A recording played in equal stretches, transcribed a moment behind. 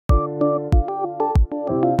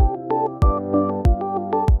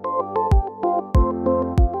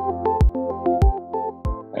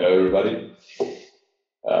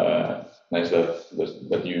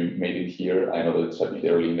you made it here. I know that it's a bit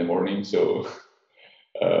early in the morning, so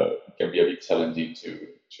it can be a bit challenging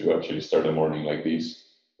to actually start the morning like this,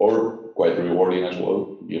 or quite rewarding as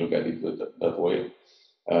well, if you look at it that way.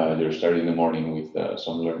 You're starting the morning with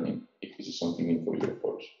some learning, if this is something new for you, of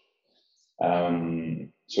course.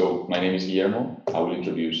 So my name is Guillermo. I will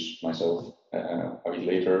introduce myself a bit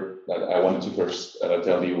later, but I wanted to first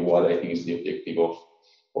tell you what I think is the objective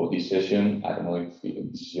of this session. I don't know if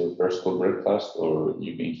this is your first code breakfast or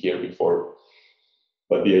you've been here before,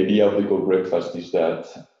 but the idea of the code breakfast is that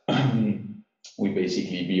we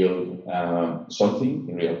basically build something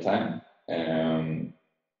in real time, and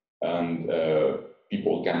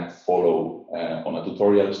people can follow on a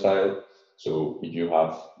tutorial style. So if you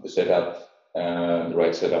have the setup, the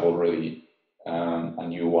right setup already,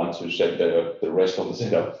 and you want to set the rest of the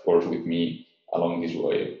setup, of course, with me along this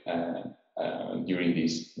way during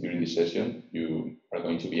this session, you are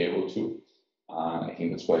going to be able to. I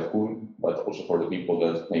think that's quite cool, but also for the people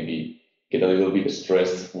that maybe get a little bit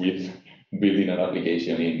stressed with building an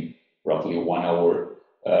application in roughly 1 hour,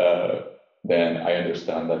 then I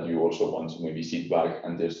understand that you also want to maybe sit back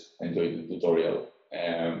and just enjoy the tutorial.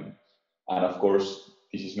 And of course,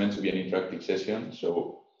 this is meant to be an interactive session,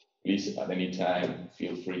 so please at any time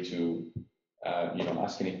feel free to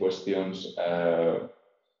ask any questions.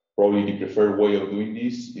 Probably the preferred way of doing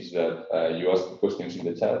this is that you ask the questions in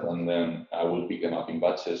the chat, and then I will pick them up in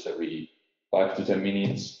batches every 5 to 10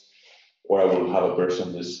 minutes, or I will have a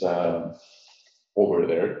person just over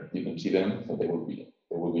there. You can see them, but they will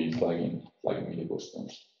be flagging me the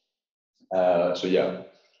questions. So yeah,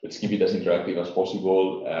 let's keep it as interactive as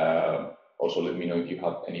possible. Also, let me know if you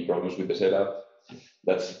have any problems with the setup.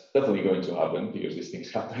 That's definitely going to happen because these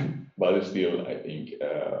things happen, but still, I think,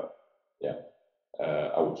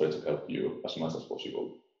 I will try to help you as much as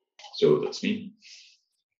possible. So that's me.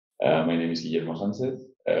 My name is Guillermo Sánchez.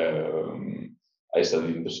 I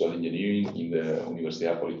studied industrial engineering in the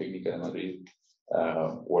Universidad Politécnica de Madrid,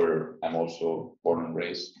 where I'm also born and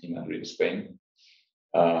raised in Madrid, Spain.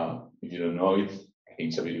 If you don't know it, I think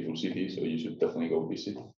it's a beautiful city, so you should definitely go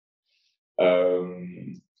visit.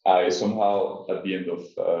 I somehow, at the end of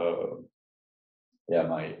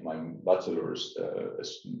my bachelor's,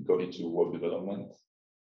 got into web development.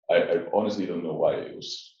 I honestly don't know why. It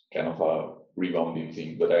was kind of a rebounding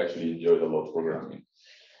thing, but I actually enjoyed a lot of programming.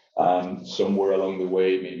 And somewhere along the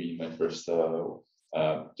way, maybe in my first job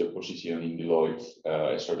position in Deloitte,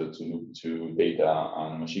 I started to look to data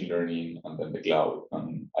and machine learning, and then the cloud,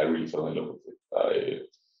 and I really fell in love with it.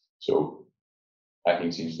 So I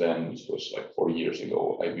think since then, which was like 4 years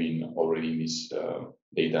ago, I've been already in this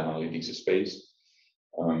data analytics space.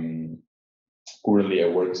 Currently, I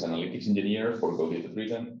work as an analytics engineer for Go Data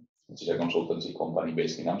Driven, which is a consultancy company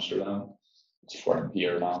based in Amsterdam, which is where I'm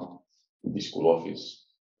here now, in the school office.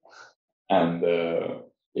 And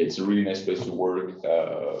it's a really nice place to work,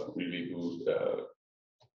 really good,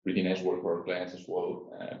 really nice work for our clients as well,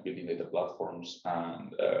 building data platforms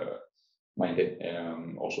and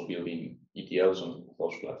also building ETLs on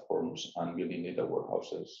those platforms and building data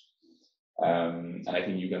warehouses. And I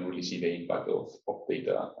think you can really see the impact of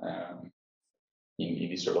data in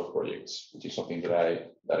these sort of projects, which is something that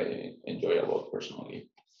I enjoy a lot personally.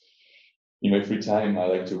 In my free time, I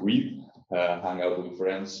like to read, hang out with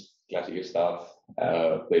friends, classic stuff,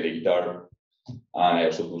 play the guitar, and I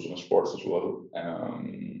also do some sports as well.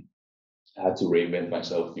 I had to reinvent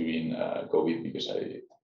myself during COVID because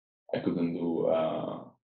I couldn't do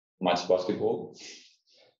much basketball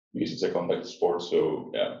because it's a contact sport.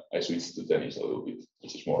 So yeah, I switched to tennis a little bit,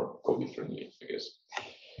 which is more COVID friendly, I guess.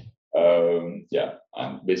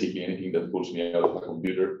 And basically anything that pulls me out of a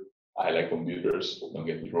computer. I like computers, don't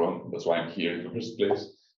get me wrong. That's why I'm here in the first place.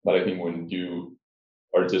 But I think when you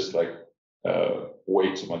are just like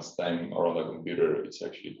way too much time around a computer, it's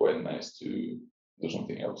actually quite nice to do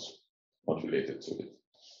something else not related to it.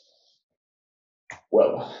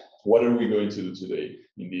 Well, what are we going to do today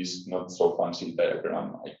in this not so fancy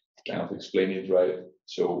diagram? I kind of explained it right.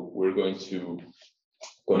 So we're going to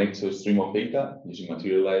connect to a stream of data using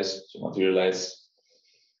Materialize. So Materialize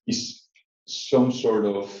is some sort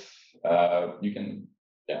of,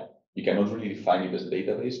 you cannot really define it as a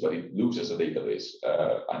database, but it looks as a database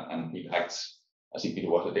and it acts as if it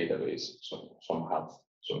was a database, somehow,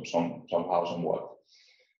 somewhat.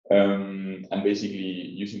 And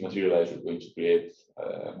basically, using Materialize, we're going to create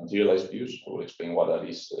Materialize views. I will explain what that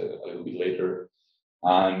is a little bit later.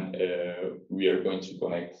 And we are going to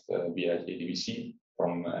connect via JDBC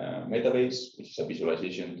from Metabase, which is a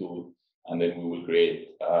visualization tool. And then we will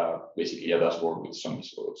create basically a dashboard with some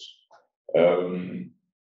visuals.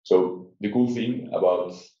 So the cool thing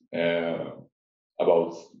about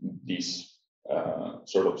about this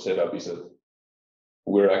sort of setup is that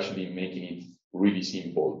we're actually making it really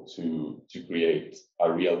simple to create a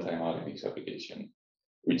real-time analytics application,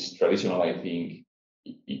 which traditional, I think,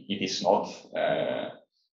 it is not.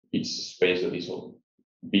 It's space that is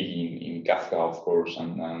big in Kafka, of course,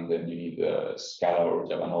 and then you need Scala or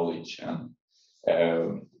Java knowledge. And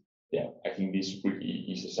yeah, I think this really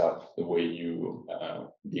eases up the way you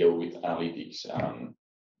deal with analytics and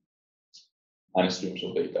streams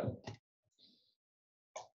of data.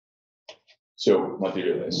 So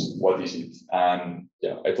Materialize, what is it? And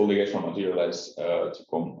yeah, I told the guys from Materialize to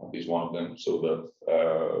come, at least one of them, so that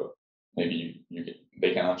maybe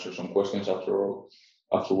they can answer some questions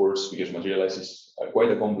afterwards, because Materialize is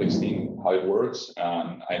quite a complex thing, how it works,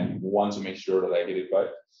 and I want to make sure that I get it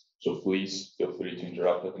right. So please feel free to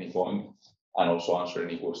interrupt at any point and also answer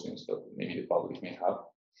any questions that maybe the public may have.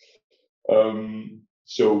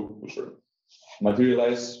 Sorry.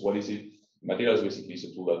 Materialize, what is it? Materialize basically is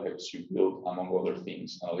a tool that helps you build, among other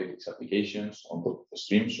things, analytics applications on top of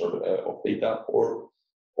streams or of data, or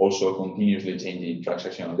also continuously changing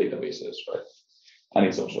transactional databases, right? And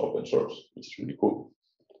it's also open source, which is really cool.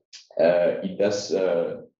 It does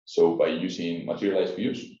so by using Materialize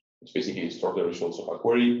views, which basically store the results of a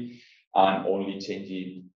query and only change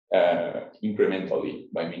it incrementally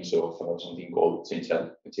by means of something called change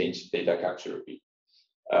data capture fee.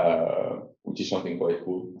 Which is something quite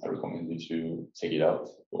cool. I recommend you to check it out if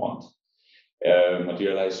you want.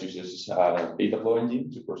 Materialize uses a data flow engine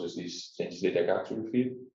to process this change data capture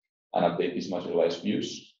feed and update these Materialize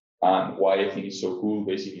views. And why I think it's so cool,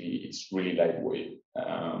 basically, it's really lightweight.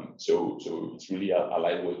 So it's really a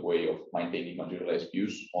lightweight way of maintaining Materialize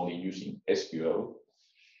views only using SQL.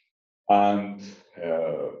 And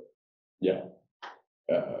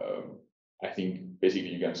I think basically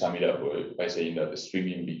you can sum it up by saying that the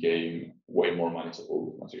streaming became way more manageable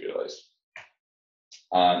with Materialize.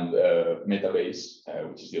 And Metabase,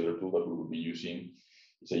 which is the other tool that we will be using,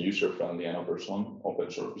 is a user-friendly and open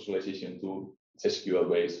source visualization tool. It's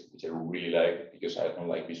SQL-based, which I really like, because I don't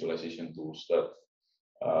like visualization tools that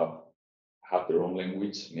have their own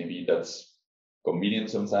language. Maybe that's convenient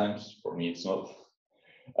sometimes. For me, it's not.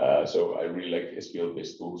 So I really like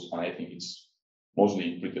SQL-based tools, and I think it's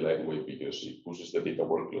mostly pretty lightweight because it pushes the data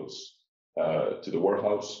workloads to the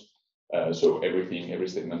warehouse. So every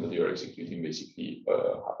statement that you are executing basically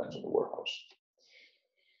happens on the warehouse.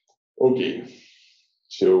 Okay,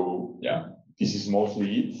 so yeah, this is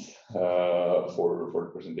mostly it for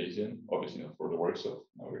the presentation. Obviously not for the workshop.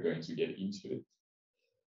 Now we're going to get into it.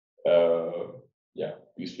 Yeah,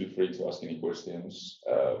 please feel free to ask any questions.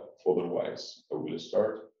 Otherwise, I will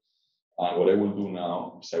start. And what I will do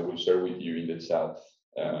now is I will share with you in the chat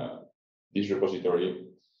this repository,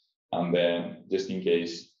 and then just in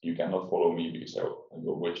case you cannot follow me because I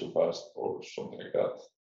go way too fast or something like that,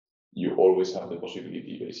 you always have the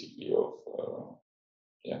possibility basically of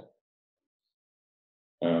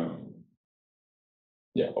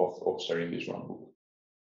of sharing this runbook.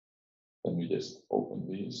 Let me just open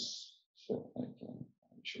this so I can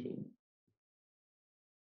actually.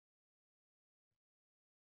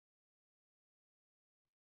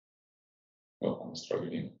 Oh, I'm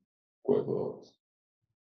struggling quite a lot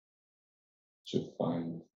to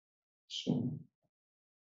find some.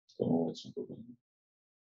 Don't know what's important.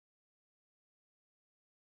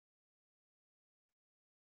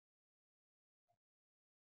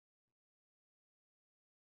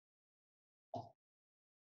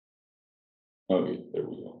 Okay, there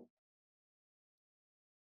we go.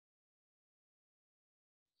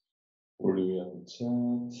 Where do we have the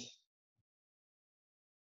chat?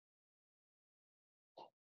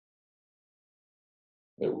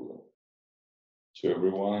 There we go. To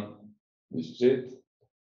everyone, this is it.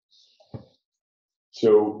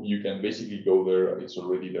 So you can basically go there. It's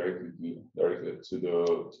already directed to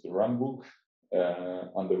the runbook,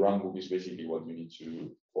 and the runbook is basically what you need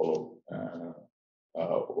to follow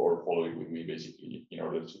or follow it with me basically in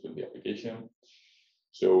order to build the application.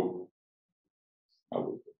 So I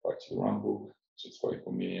will go back to the runbook. So it's quite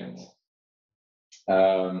convenient.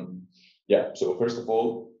 Yeah. So first of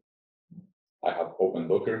all, I have open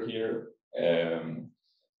Docker here.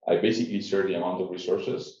 I basically share the amount of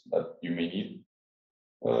resources that you may need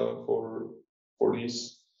for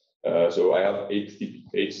this. So I have 8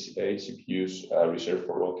 CPUs reserved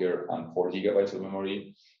for Docker and 4 GB of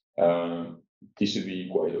memory. This should be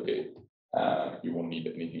quite okay. You won't need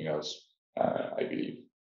anything else, I believe.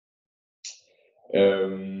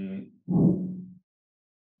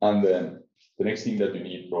 And then the next thing that you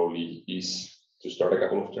need probably is to start a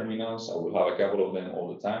couple of terminals. I will have a couple of them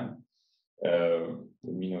all the time.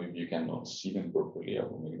 let me know if you cannot see them properly. I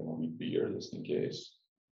will make them a bit bigger just in case,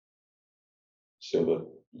 so that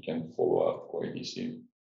you can follow up quite easy.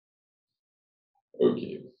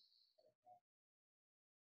 Okay.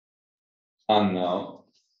 And now,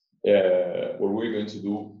 what we're going to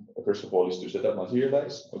do, first of all, is to set up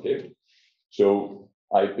Materialize. Okay. So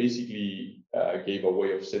I basically gave a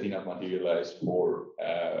way of setting up Materialize for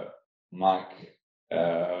Mac,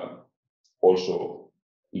 also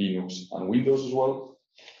Linux and Windows as well.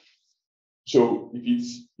 So if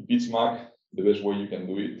it's Mac, the best way you can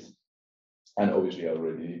do it, and obviously I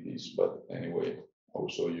already did this, but anyway, I'll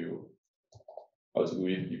show you how to do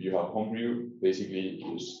it. If you have Homebrew, basically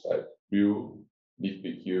just type brew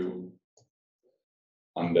libpq,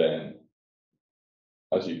 and then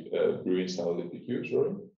as you brew install libpq,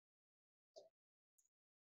 sorry.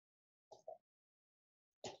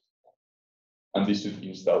 And this should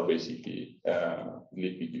install basically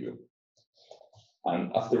libpq.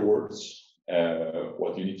 And afterwards,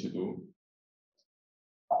 what you need to do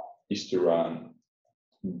is to run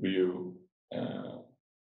brew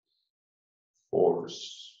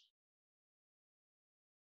force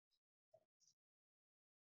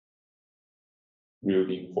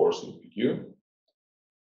building force libpq.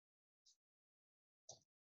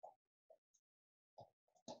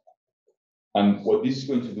 And what this is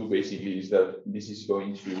going to do basically is that this is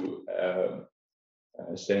going to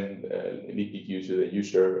send libpq to the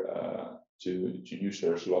user to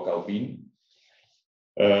user's local bin,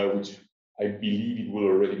 which I believe it will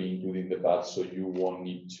already be included in the path, so you won't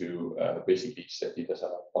need to basically set it as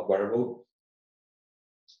a variable.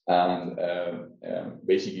 And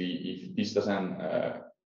basically, if this doesn't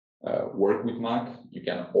work with Mac, you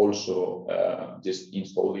can also just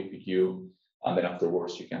install libpq, and then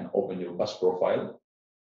afterwards you can open your path profile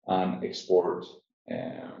and export,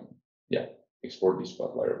 export this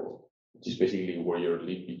path variable, which is basically where your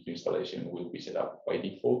libpq installation will be set up by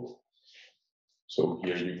default. So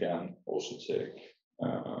here you can also check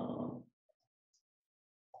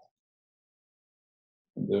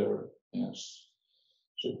there, yes.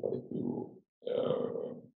 So if I do,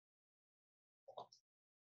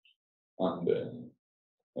 and then,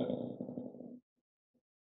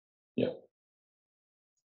 yeah.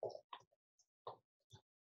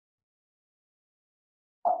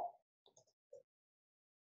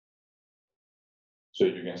 So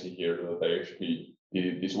you can see here that I actually did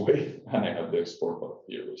it this way, and I have the export path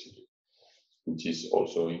here basically, which is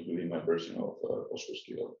also including my version of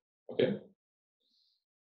PostgreSQL. Okay.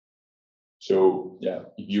 So yeah,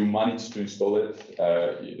 if you manage to install it,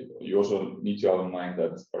 you also need to have in mind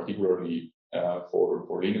that particularly for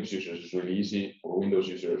Linux users, it's really easy. For Windows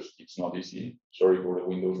users, it's not easy. Sorry for the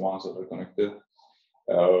Windows ones that are connected.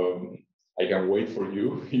 I can wait for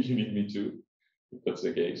you if you need me to, if that's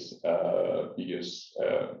the case, because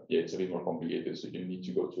it's a bit more complicated. So you need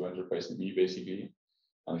to go to Enterprise DB basically,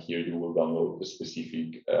 and here you will download the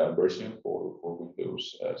specific version for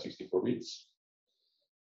Windows 64 bits.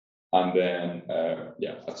 And then,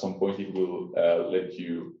 at some point it will let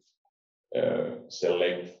you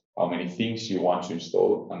select how many things you want to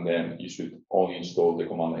install, and then you should only install the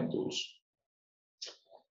command line tools.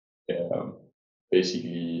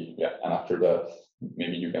 Basically, and after that,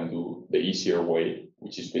 maybe you can do the easier way,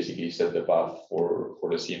 which is basically set the path for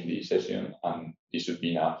the CMD session, and this should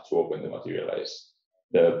be enough to open the Materialize,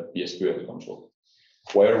 the PSQL console.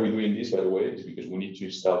 Why are we doing this, by the way? Is because we need to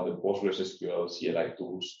install the PostgreSQL CLI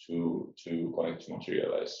tools to connect to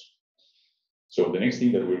Materialize. So the next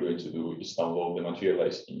thing that we're going to do is download the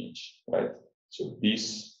Materialize image, right? So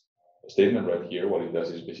this statement right here, what it does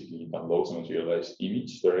is basically downloads the Materialize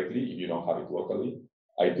image directly if you don't have it locally.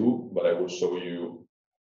 I do, but I will show you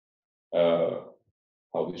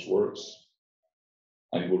how this works,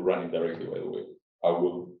 and it will run it directly, by the way. I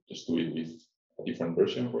will just do it with a different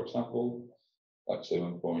version, for example, like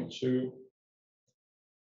 7.2.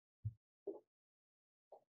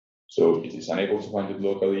 So it is unable to find it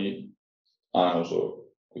locally, and also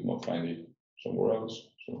could not find it somewhere else.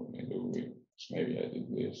 So maybe I did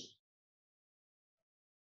this.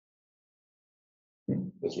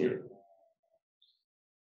 That's weird.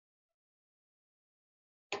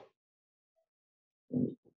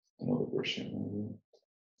 Another version.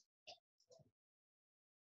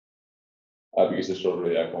 Because there's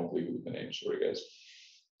already a conflict with the name, sorry guys.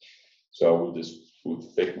 So I will just put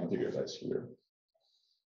fake Materialize here.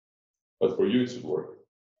 But for you, it should work.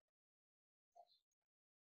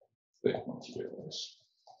 Fake Materialize.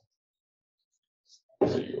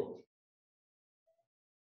 There you go.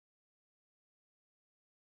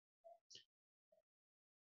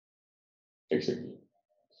 Exactly.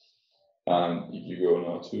 And if you go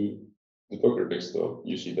now to the Docker desktop,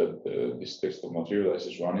 you see that this desktop Materialize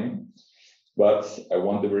is running, but I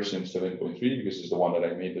want the version 7.3 because it's the one that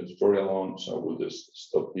I made the tutorial on. So I will just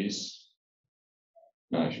stop this.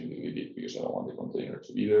 No, I should delete it because I don't want the container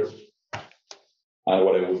to be there. And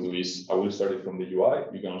what I will do is I will start it from the UI.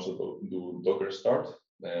 You can also do Docker start,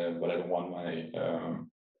 but I don't want my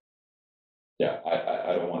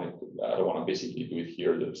I don't want it. I don't want to basically do it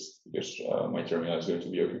here just because my terminal is going to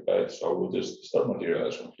be occupied. So I will just start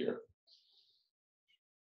Materialize from here.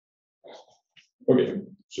 Okay,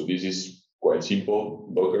 so this is quite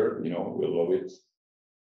simple. Docker, we'll love it.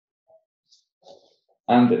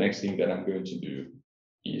 And the next thing that I'm going to do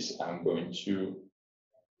is I'm going to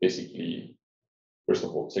basically, first of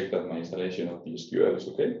all, check that my installation of PSQL is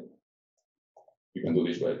okay. You can do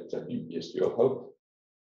this by checking PSQL help.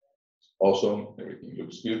 Awesome, everything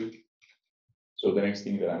looks good. So the next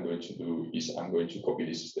thing that I'm going to do is I'm going to copy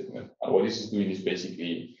this statement. And what this is doing is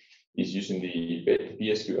basically is using the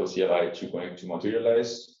PSQL CLI to connect to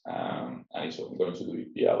Materialize, and it's going to do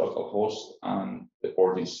it via localhost, and the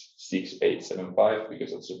port is 6875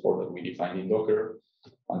 because that's the port that we defined in Docker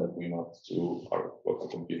and that we mapped to our local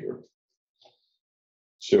computer.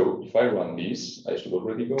 So if I run this, I should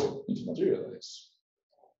already go into Materialize.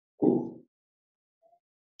 Cool.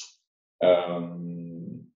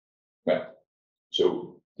 Well,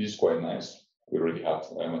 so this is quite nice. We already have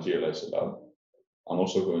Materialize set up. I'm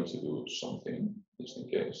also going to do something just in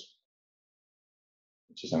case,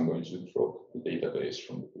 which is I'm going to drop the database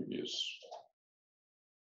from the previous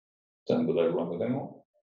time that I run the demo.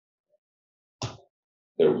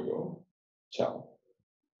 There we go. Ciao.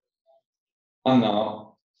 And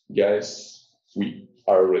now, guys, we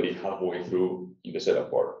are already halfway through in the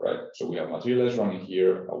setup part, right? So we have Materialize running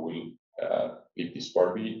here. I will leave this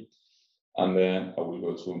part be, and then I will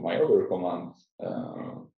go to my other command,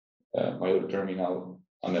 my other terminal,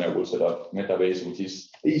 and then I will set up Metabase, which is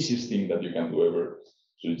the easiest thing that you can do ever.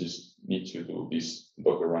 So you just need to do this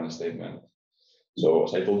Docker run statement. So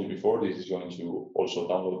as I told you before, this is going to also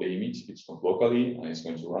download the image. It's not locally, and it's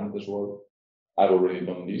going to run it as well. I've already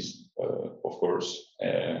done this, of course.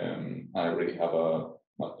 I already have a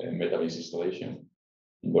Metabase installation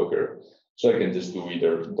in Docker. So I can just do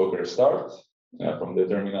either Docker start from the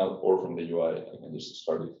terminal or from the UI. I can just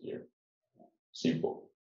start it here. Simple.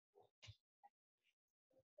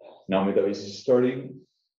 Now Metabase is starting.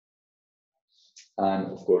 And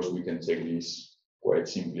of course, we can check this quite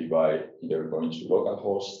simply by either going to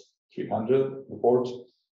localhost 300 port,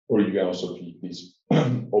 or you can also click this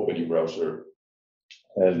opening browser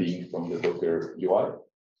link from the Docker UI.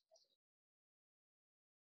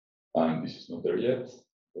 And this is not there yet.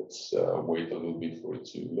 Let's wait a little bit for it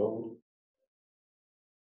to load.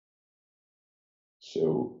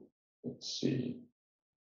 So let's see.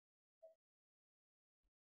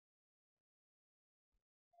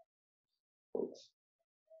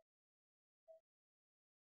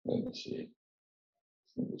 Let me see.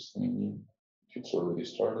 This thing, if it's already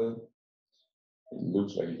started, it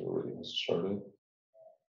looks like it already has started.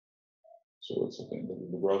 So let's open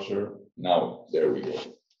the browser. Now, there we go.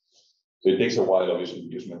 So it takes a while, obviously,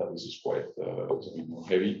 because Metabase is quite it's a bit more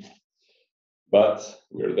heavy, but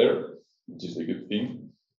we're there, which is a good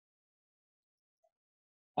thing.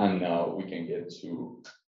 And now we can get to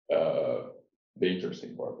the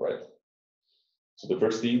interesting part, right? So the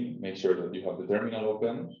first thing, make sure that you have the terminal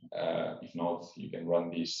open. If not, you can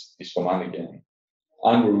run this command again.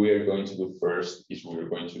 And what we are going to do first is we are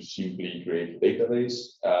going to simply create a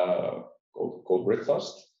database called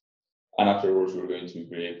breakfast. And afterwards, we're going to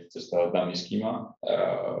create just a dummy schema.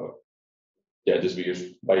 Just because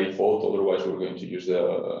by default, otherwise we're going to use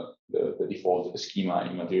the default schema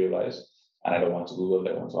in Materialize. And I don't want to do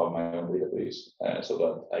that. I want to have my own database so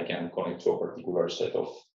that I can connect to a particular set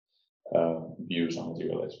of views and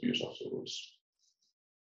Materialize views afterwards.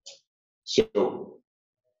 So,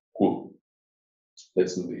 cool.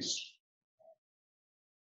 Let's do this.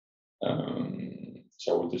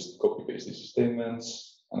 So I will just copy paste these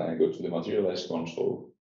statements and I go to the Materialize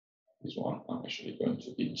console. This one I'm actually going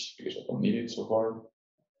to ditch because I don't need it so far.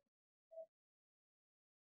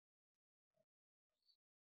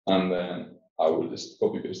 And then I will just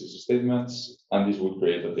copy paste these statements and this will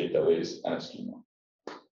create a database and a schema.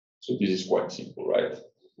 So this is quite simple, right?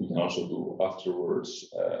 We can also do afterwards.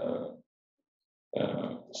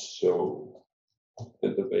 So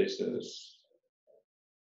databases.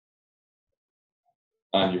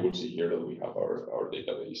 And you will see here that we have our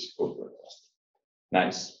database called breakfast.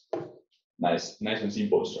 Nice and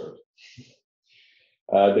simple start.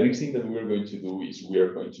 The next thing that we're going to do is we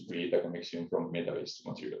are going to create a connection from Metabase to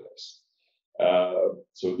Materialize.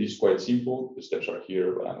 So this is quite simple. The steps are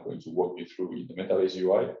here, but I'm going to walk you through in the Metabase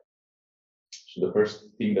UI. So the first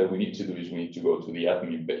thing that we need to do is we need to go to the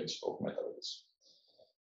admin page of Metabase.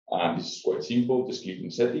 And this is quite simple. Just click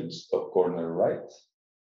in settings, top corner right,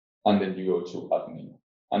 and then you go to admin.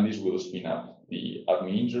 And this will spin up the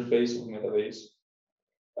admin interface of Metabase.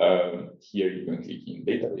 Here you can click in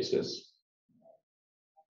databases.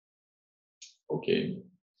 Okay.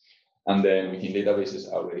 And then within databases,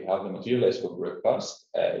 I already have the Materialize code breakfast.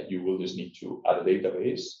 You will just need to add a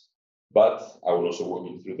database, but I will also walk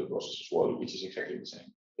you through the process as well, which is exactly the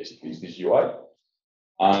same. Basically, it's this UI.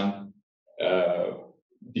 And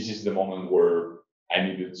this is the moment where I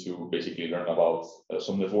needed to basically learn about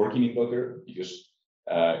some networking in Docker, because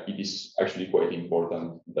it is actually quite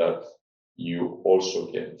important that you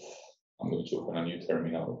also get, I'm going to open a new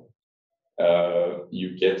terminal,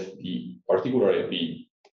 you get the particular IP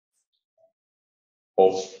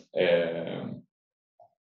of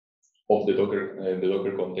the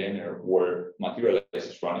Docker container where Materialize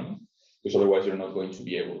is running, because otherwise you're not going to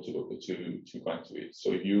be able to connect to it.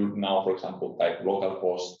 So if you now, for example, type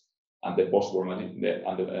localhost and the post where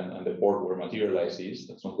the port where Materialize is,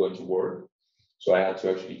 that's not going to work. So I had to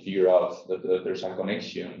actually figure out that there's a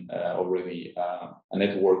connection already, a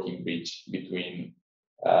networking bridge between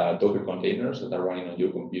Docker containers that are running on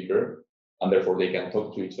your computer, and therefore they can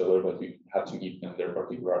talk to each other, but we have to give them their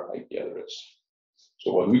particular IP address.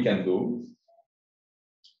 So what we can do,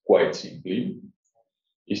 quite simply,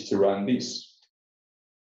 is to run this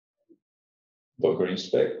Docker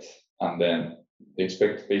inspect, and then the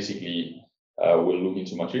inspect basically will look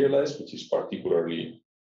into Materialize, which is particularly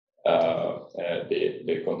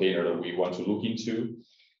the container that we want to look into.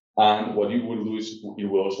 And what it will do is it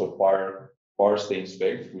will also parse the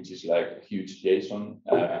inspect, which is like a huge JSON,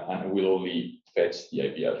 and it will only fetch the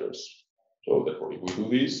IP address. So therefore, if we do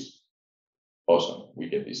this, awesome, we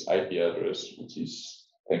get this IP address, which is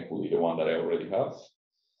thankfully the one that I already have.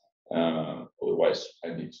 Otherwise, I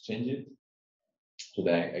need to change it. So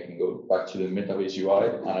then I can go back to the Metabase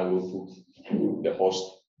UI, and I will put the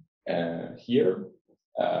host here.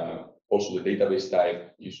 Also, the database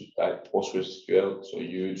type, you should type PostgreSQL, so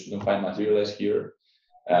you shouldn't find Materialize here.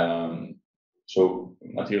 So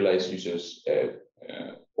Materialize uses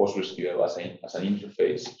PostgreSQL as an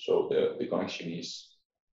interface, so the connection is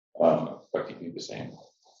practically the same.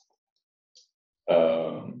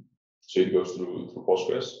 So it goes through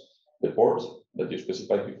Postgres, the port that you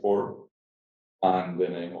specified before, and the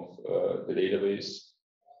name of the database.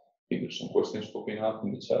 I think there's some questions popping up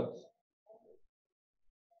in the chat.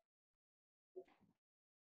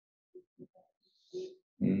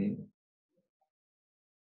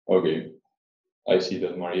 Okay, I see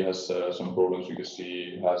that Maria has some problems because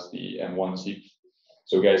she has the M1 chip.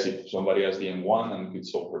 So guys, if somebody has the M1 and could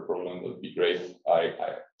solve her problem, that would be great. I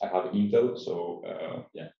have Intel, so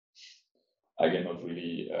yeah, I cannot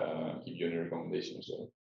really give you any recommendations.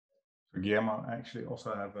 So. Guillermo, I actually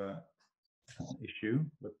also have an issue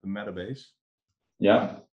with the Metabase.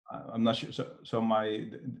 Yeah. I'm not sure. So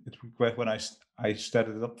it request when I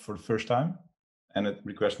started it up for the first time, and it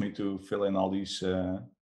requests me to fill in all these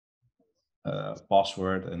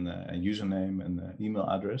password and username and email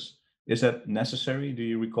address. Is that necessary? Do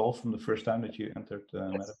you recall from the first time that you entered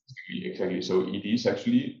Metabase? Exactly. So it is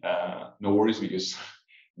actually no worries, because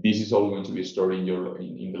this is all going to be stored in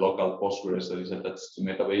the local Postgres that is attached to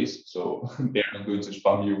Metabase. So they're not going to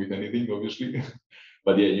spam you with anything, obviously.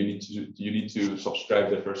 But yeah, you need to subscribe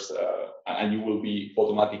the first, and you will be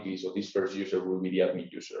automatically. So this first user will be the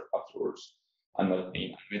admin user afterwards, and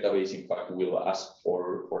Metabase in fact will ask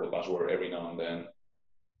for the password every now and then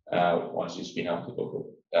once you spin up the Docker.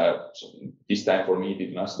 So this time for me it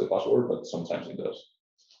didn't ask the password, but sometimes it does.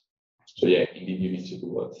 So yeah, indeed you need to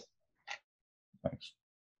do that. Thanks.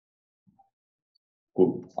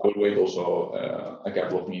 Cool. I will wait also a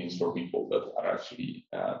couple of minutes for people that are actually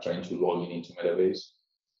trying to log into Metabase.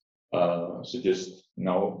 So just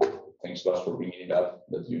know, thanks Bas for bringing it up,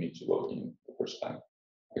 that you need to log in the first time.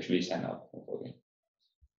 Actually sign up. Okay.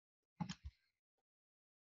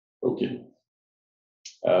 Okay.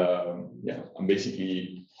 Yeah, and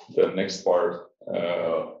basically the next part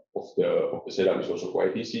of the setup is also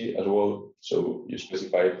quite easy as well. So you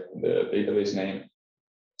specify the database name.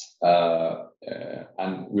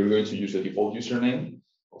 And we're going to use the default username.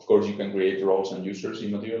 Of course, you can create roles and users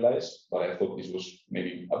in Materialize, but I thought this was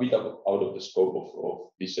maybe a bit out of the scope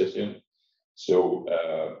of this session. So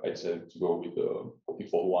I decided to go with the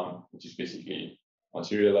default one, which is basically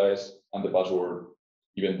Materialize, and the password,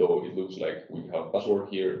 even though it looks like we have password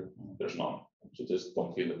here, there's none. So just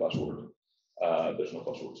don't fill the password. There's no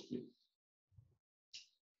password to fill.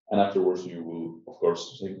 And afterwards, you will, of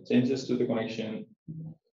course, save changes to the connection.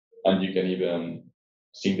 And you can even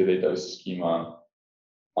sync the database schema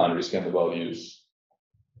and rescan the values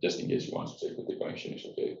just in case you want to check that the connection is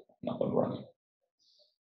okay, not on running.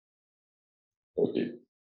 Okay,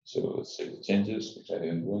 so let's save the changes, which I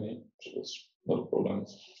didn't do any, so that's not a problem.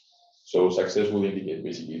 So success will indicate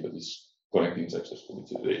basically that it's connecting successfully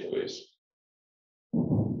to the database.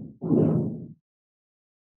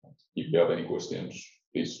 If you have any questions,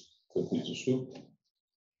 please feel free to shoot.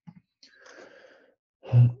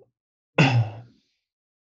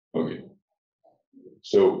 Okay.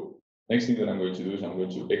 So next thing that I'm going to do is I'm going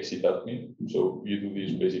to exit admin. So you do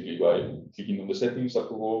this basically by clicking on the settings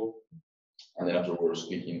up above, and then afterwards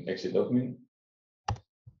clicking exit admin.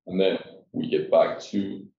 And then we get back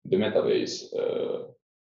to the Metabase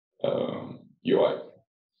UI.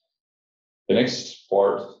 The next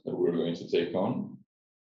part that we're going to take on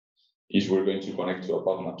is we're going to connect to a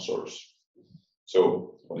PubNav source.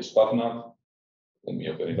 So what is PubNav? Let me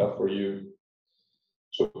open it up for you.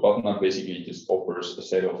 So PubNav basically just offers a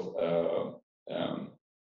set of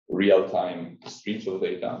real-time streams of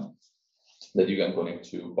data that you can connect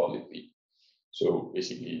to publicly. So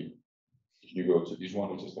basically, if you go to this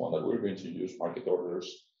one, which is the one that we're going to use, market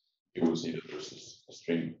orders, you will see that there's a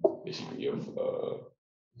stream basically of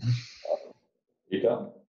data,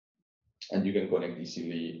 and you can connect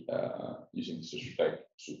easily using the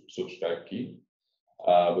subscribe key.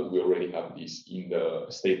 But we already have this in the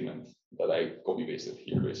statement that I copy pasted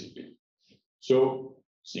here, basically. So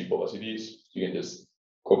simple as it is, you can just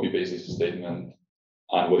copy paste this statement,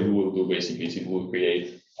 and what it will do basically is it will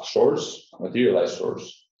create a source, a materialized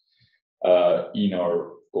source, in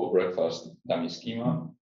our cold breakfast dummy schema,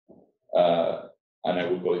 and I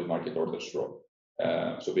will call it market orders row.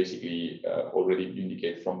 So basically, already you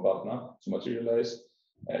indicate from PubNav to Materialize,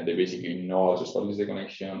 and they basically know how to establish the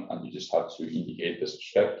connection, and you just have to indicate the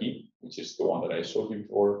subscribe key, which is the one that I showed you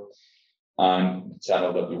before, and the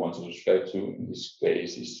channel that you want to subscribe to. In this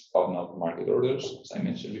case, is PubNav market orders, as I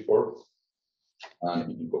mentioned before.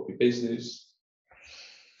 And you can copy paste this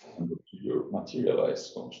and go to your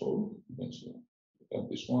Materialize console. You can see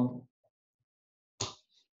this one.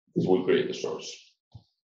 This will create the source.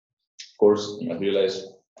 Of course, in Materialize,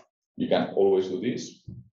 you can always do this.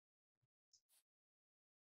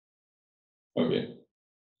 Okay.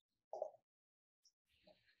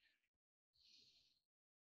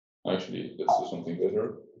 Actually, let's do something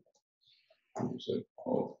better. Set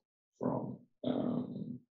off from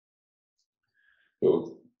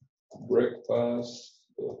build breakfast,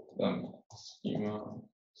 then schema,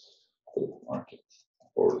 market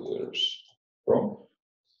orders from,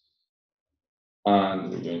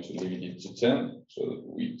 and we're going to limit it to 10 so that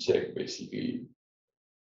we check basically.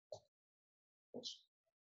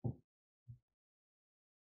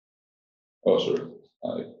 Oh,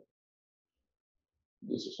 sorry.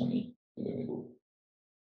 This is an E in the middle.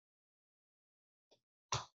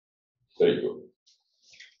 There you go.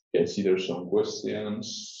 You can see there's some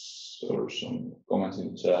questions or some comments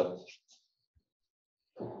in the chat.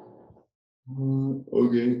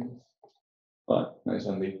 Okay. Nice,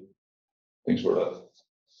 Andy. Thanks for that.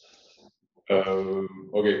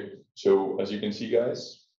 Okay, so as you can see,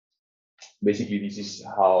 guys, basically this is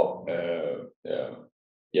how,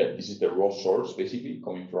 this is the raw source basically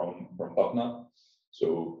coming from PubNav.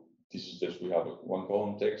 So this is just, we have one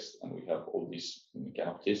column text and we have all these kind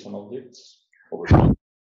of JSON objects over here.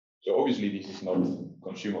 So obviously this is not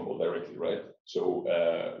consumable directly, right? So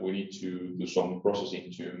we need to do some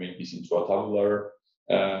processing to make this into a tabular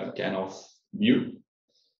kind of view.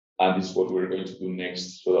 And this is what we're going to do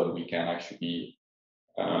next so that we can actually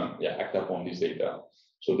act upon this data.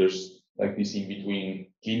 So there's like this in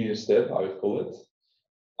between cleaning step, I would call it.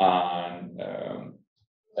 And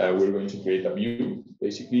we're going to create a view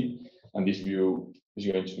basically. And this view is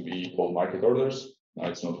going to be called market orders. Now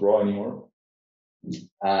it's not raw anymore.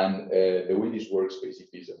 And the way this works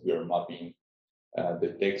basically is that we are mapping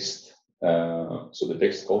the text, so the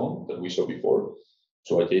text column that we saw before,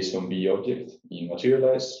 so a JSON-B object in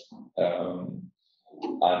Materialize,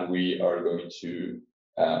 and we are going to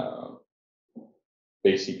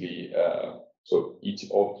basically, so each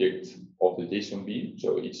object of the JSON-B,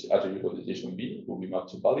 so each attribute of the JSON-B will be mapped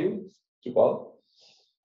to value, to val.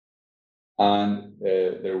 And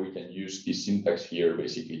there we can use this syntax here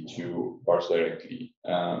basically to parse directly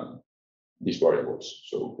these variables.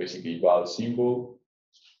 So basically val symbol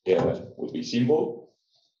would be symbol.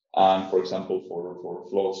 And for example, for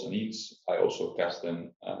floats and ints, I also cast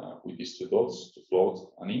them with these two dots to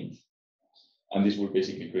float and int. And this will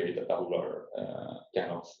basically create a tabular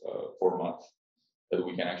kind of format that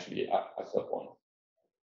we can actually act upon.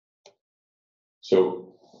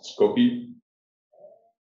 So let's copy.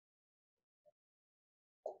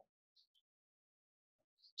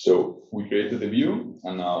 So we created the view,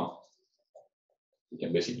 and now we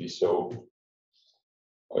can basically show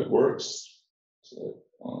how it works. So,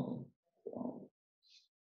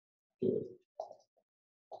 good.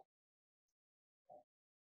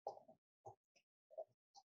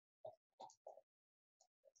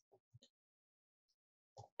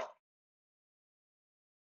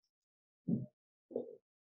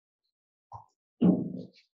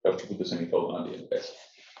 Have to put the semicolon at the end, guys.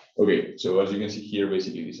 Okay, so as you can see here,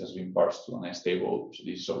 basically this has been parsed to a nice table. So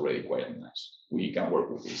this is already quite nice. We can work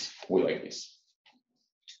with this. We like this.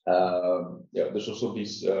 Yeah, there's also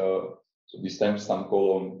this. So this timestamp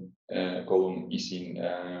column is in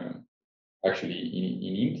actually in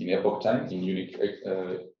int, in epoch time, in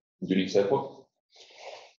Unix epoch.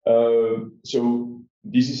 So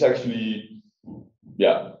this is actually,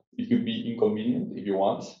 yeah, it could be inconvenient if you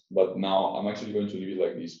want, but now I'm actually going to leave it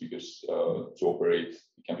like this because to operate,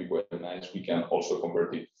 it can be quite nice. We can also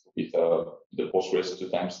convert it with the Postgres to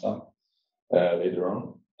timestamp later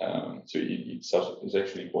on. So it's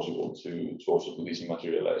actually possible to also do this in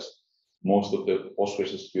Materialize. Most of the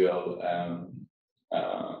PostgreSQL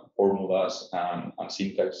formulas and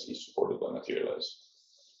syntax is supported by Materialize.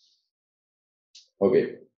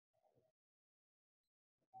 Okay.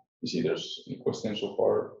 You see there's any questions so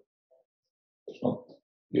far? There's not.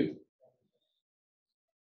 Good.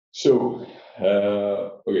 So,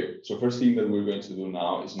 okay. So first thing that we're going to do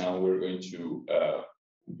now is we're going to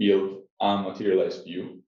build a Materialize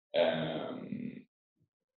view in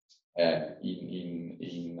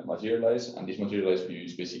Materialize, and this Materialize view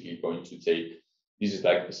is basically going to take. This is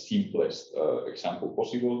like the simplest example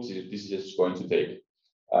possible. This is just going to take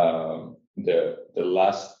the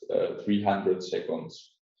last 300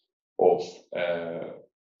 seconds of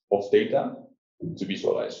data to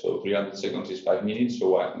visualize. So 300 seconds is 5 minutes. So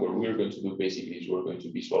what we're going to do basically is we're going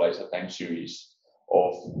to visualize a time series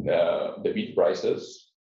of the bit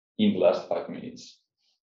prices in the last 5 minutes.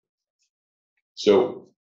 So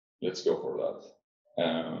let's go for that.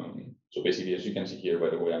 So basically, as you can see here, by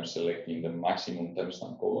the way, I'm selecting the maximum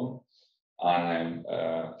timestamp column, and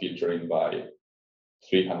I'm filtering by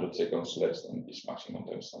 300 seconds less than this maximum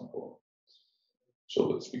timestamp column. So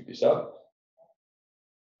let's pick this up.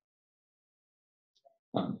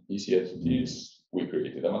 And easy as it is, we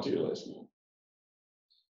created a Materialize view.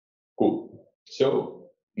 Cool. So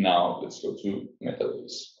now let's go to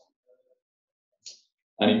Metabase.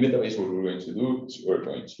 And in Metabase, what we're going to do is we're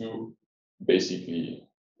going to basically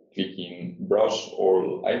click in browse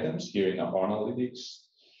all items here in our analytics.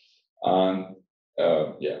 And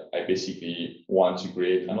yeah, I basically want to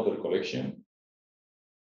create another collection.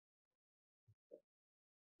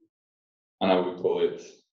 And I will call it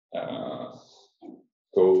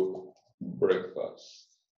code breakfast.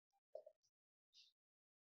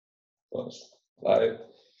 Live.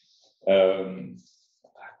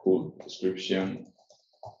 Cool description.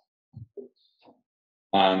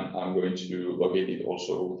 And I'm going to locate it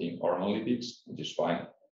also within our analytics, which is fine.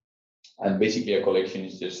 And basically, a collection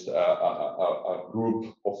is just a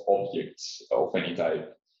group of objects of any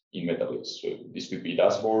type in Metabase. So this could be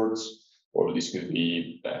dashboards, or this could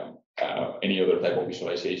be any other type of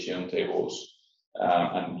visualization tables.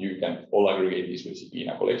 And you can all aggregate this basically in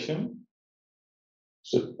a collection.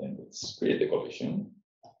 So then let's create the collection.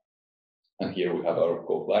 And here we have our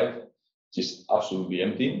code live, which is absolutely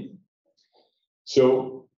empty.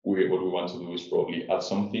 So what we want to do is probably add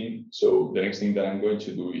something. So the next thing that I'm going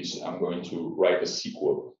to do is I'm going to write a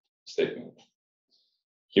SQL statement.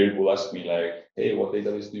 Here it will ask me like, hey, what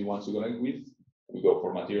database do you want to connect with? We go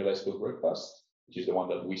for Materialize Code Breakfast, which is the one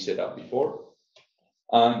that we set up before.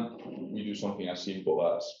 And we do something as simple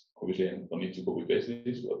as, obviously I don't need to copy paste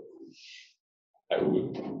this, but I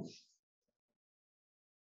will.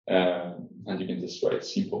 And you can just write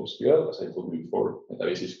simple SQL, as I told you before.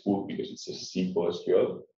 Metabase is cool because it's a simple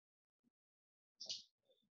SQL.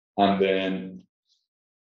 And then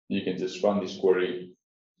you can just run this query,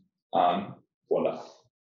 and voila.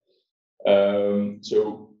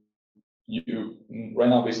 So you right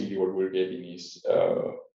now, basically, what we're getting is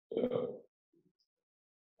so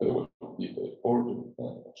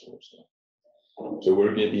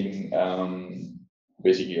we're getting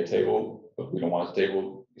basically a table, but we don't want a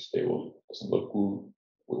table. This table doesn't look cool.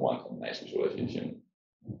 We want a nice visualization,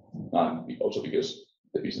 and also because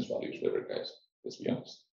the business value is better, guys. Let's be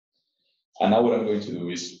honest. And now what I'm going to do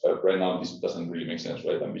is right now this doesn't really make sense,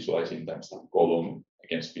 right? I'm visualizing timestamp column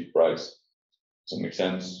against bit price. Doesn't make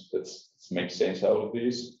sense. Let's make sense out of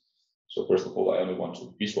this. So first of all, I only want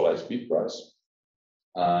to visualize bit price,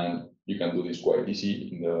 and you can do this quite easy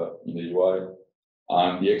in the UI.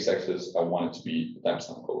 And the x-axis, I want it to be the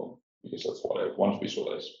timestamp column because that's what I want to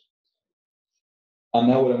visualize. And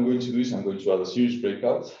now what I'm going to do is I'm going to add a series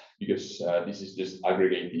breakout because this is just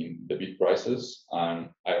aggregating the bit prices, and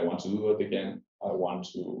I don't want to do that again. I want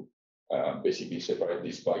to basically separate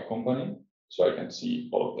this by company so I can see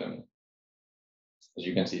all of them. As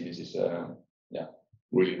you can see, this is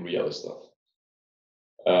really real stuff.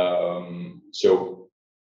 So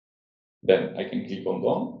then I can click on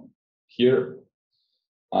done here,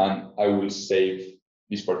 and I will save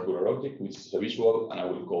this particular object, which is a visual, and I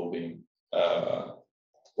will call them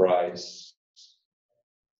price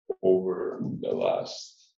over the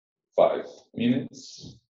last 5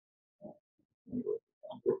 minutes.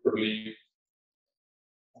 Properly,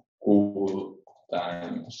 cool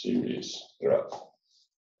time series graph.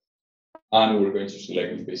 And we're going to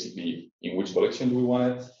select basically in which collection do we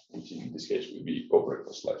want it, which in this case will be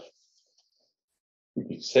co-breakfast live. We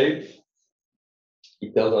click save.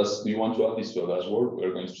 It tells us, do you want to add this to a dashboard?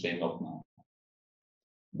 We're going to say not now.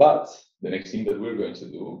 But the next thing that we're going to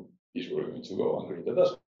do is we're going to go and create a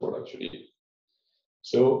dashboard actually.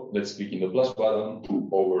 So let's click in the plus button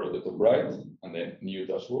over the top right and then new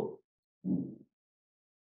dashboard.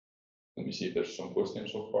 Let me see if there's some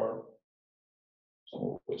questions so far.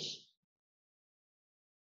 Some questions.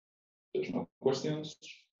 There's no questions.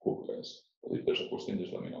 Cool, guys. But if there's a question,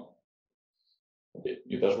 just let me know. Okay,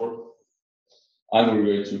 new dashboard. And we're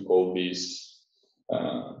going to call this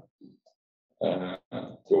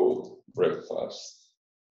go breakfast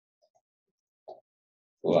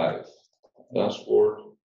live dashboard.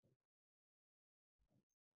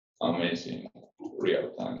 Amazing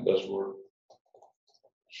real-time dashboard.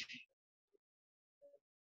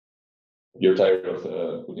 If you're tired of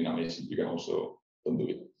putting amazing, you can also don't do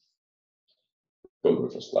it. Go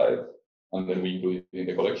breakfast live. And then we include it in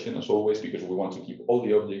the collection as always, because we want to keep all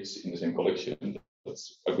the objects in the same collection.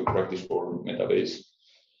 That's a good practice for Metabase.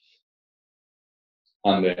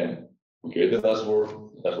 And then we create the dashboard.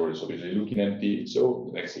 The dashboard is obviously looking empty. So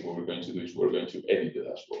the next thing we're going to do is we're going to edit the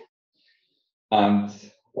dashboard. And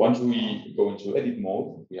once we go into edit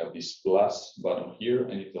mode, we have this plus button here,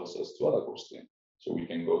 and it tells us to add a question. So we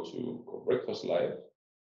can go to breakfast live,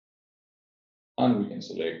 and we can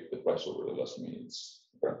select the price over the last minutes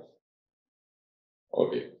graph.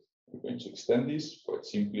 Okay, we're going to extend this quite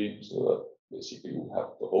simply so that basically we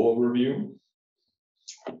have the whole overview.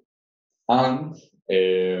 And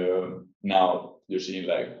now you're seeing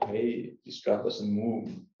like, hey, this graph doesn't move.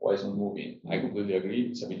 Why is it not moving? I completely agree.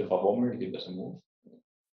 It's a bit of a bummer if it doesn't move.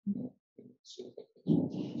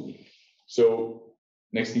 So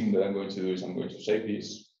next thing that I'm going to do is I'm going to save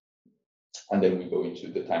this, and then we go into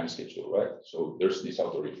the time schedule, right? So there's this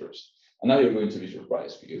auto refresh, and now you're going to be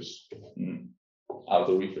surprised because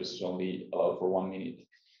auto refresh is only allowed for 1 minute.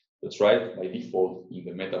 That's right. By default, in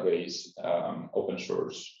the Metabase open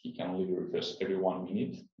source, it can only refresh every 1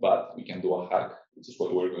 minute, but we can do a hack, which is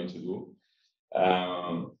what we're going to do.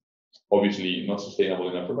 Obviously, not sustainable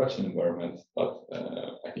in a production environment, but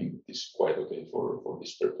I think it's quite okay for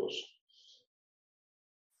this purpose.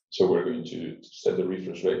 So we're going to set the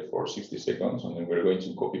refresh rate for 60 seconds, and then we're going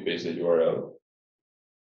to copy paste the URL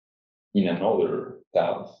in another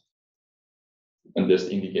tab and just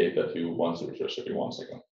indicate that you want to refresh every 1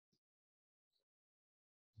 second.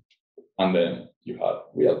 And then you have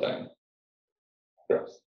real-time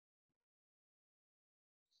graphs.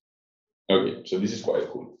 Okay, so this is quite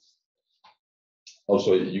cool.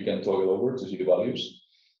 Also, you can toggle over to see the values,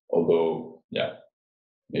 although, yeah,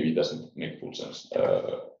 maybe it doesn't make full sense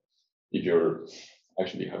if you're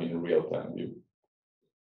actually having a real-time view.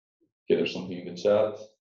 Okay, there's something in the chat.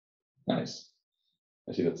 Nice.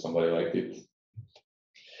 I see that somebody liked it.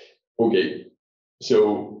 Okay,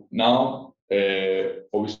 so now,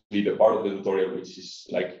 obviously the part of the tutorial, which is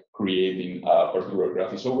like creating a particular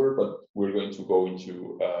graph is over, but we're going to go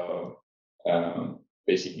into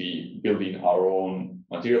basically building our own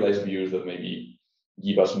Materialize views that maybe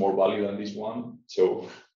give us more value than this one. So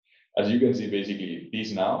as you can see, basically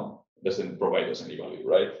this now doesn't provide us any value,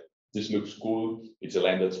 right? This looks cool. It's a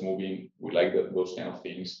line that's moving. We like those kind of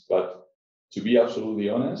things. But to be absolutely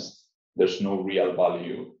honest, there's no real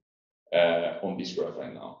value on this graph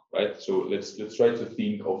right now, right? So let's try to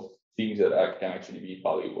think of things that can actually be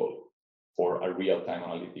valuable for a real-time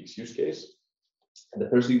analytics use case. And the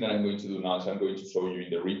first thing that I'm going to do now is I'm going to show you in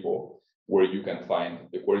the repo where you can find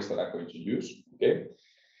the queries that I'm going to use, okay?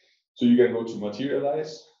 So you can go to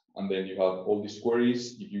Materialize, and then you have all these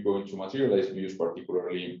queries. If you go into Materialize views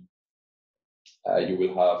particularly, you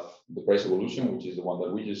will have the price evolution, which is the one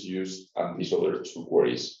that we just used, and these other two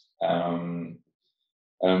queries. And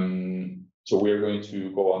So we are going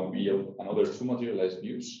to go and build another 2 materialized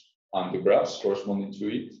views and the graphs corresponding to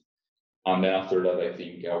it. And then after that, I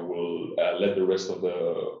think I will let the rest of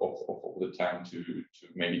the time to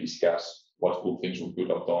maybe discuss what cool things we could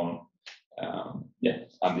have done,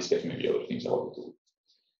 and discuss maybe other things about the tool.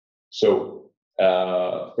 So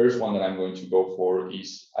first one that I'm going to go for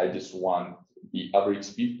is I just want the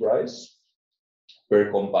average bid price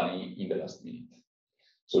per company in the last minute.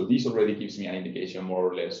 So this already gives me an indication more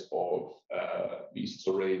or less of because it's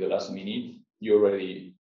already the last minute. You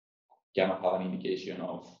already kind of have an indication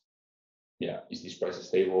of, is this price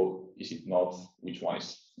stable? Is it not? Which one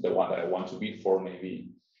is the one that I want to bid for,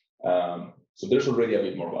 maybe? So there's already a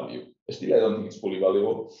bit more value. Still, I don't think it's fully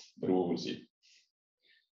valuable, but we will see.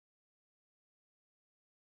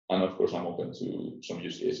 And of course, I'm open to some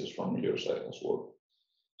use cases from your side as well.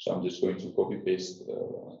 So I'm just going to copy paste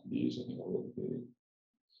these. I think I already did it.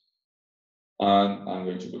 And I'm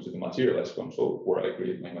going to go to the Materialize console where I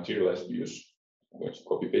create my Materialize views. I'm going to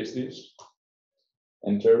copy paste this,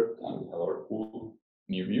 enter, and we have our cool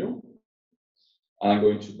new view. And I'm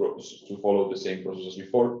going to follow the same process as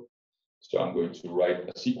before. So I'm going to write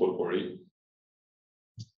a SQL query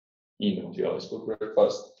in the Materialize code very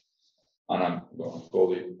fast, and I'm going to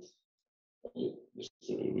call it. Okay, just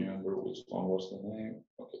to remember which one was the name.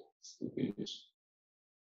 Okay, let's do this.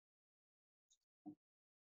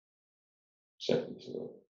 Check this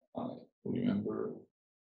out. I remember.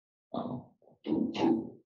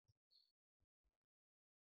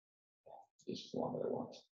 This is the one that I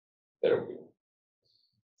want. There we go.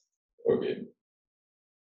 Okay.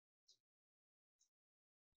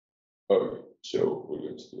 Okay, so we're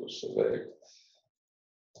going to do a select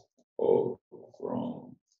all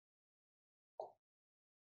from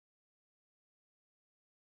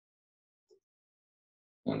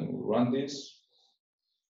and then we run this.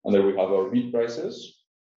 And then we have our bid prices.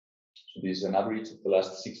 So this is an average of the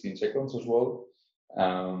last 16 seconds as well.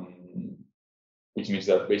 Which means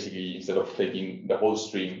that basically instead of taking the whole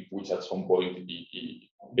stream, which at some point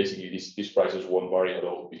basically these prices won't vary at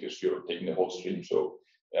all because you're taking the whole stream. So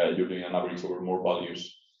you're doing an average over more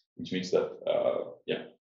values, which means that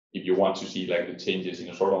if you want to see like the changes in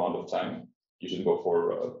a short amount of time, you should go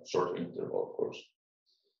for a shorter interval, of course.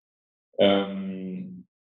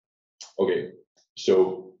 Okay,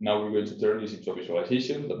 so now we're going to turn this into a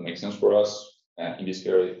visualization that makes sense for us. In this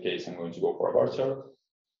case, I'm going to go for a bar chart.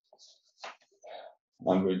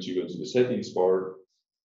 I'm going to go to the settings bar.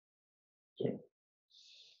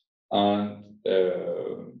 And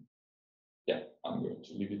I'm going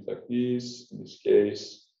to leave it like this. In this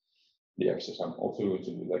case, the axis I'm also going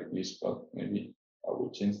to do like this, but maybe I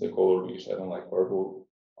will change the color because I don't like purple.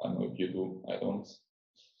 I don't know if you do, I don't.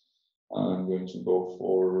 I'm going to go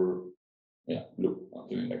for blue. I'm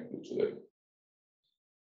doing like blue today.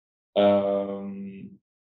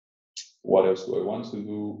 What else do I want to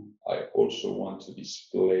do? I also want to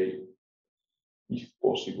display, if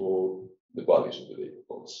possible, the values of the data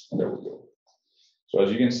points. There we go. So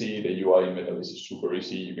as you can see, the UI in Metabase is super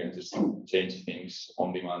easy. You can just change things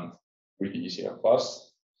on demand pretty easy and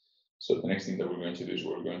fast. So the next thing that we're going to do is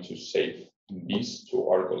we're going to save this to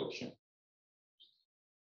our collection.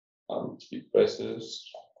 Bid prices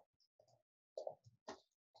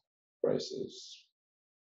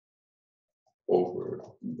over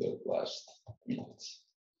the last minutes.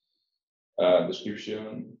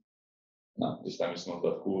 Description. No, this time it's not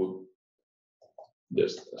that cool.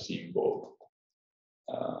 Just a simple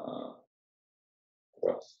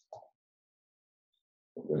graph.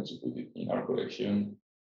 We're going to put it in our collection,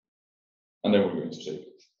 and then we're going to save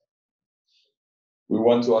it. We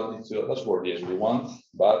want to add it to the dashboard. Yes, we want,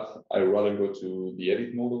 but I'd rather go to the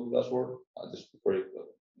edit mode of the dashboard. I just prefer it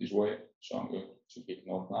this way. So I'm going to click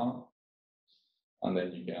Node now, and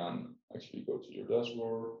then you can actually go to your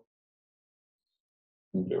dashboard.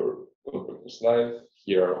 Your slide.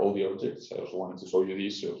 Here are all the objects. I also wanted to show you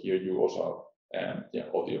this. So here you also have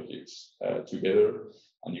all the objects together,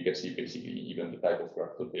 and you can see basically even the type of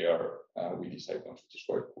graph that they are with these icons, which is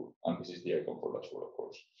quite cool. And this is the icon for dashboard, of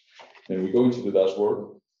course. Then we go into the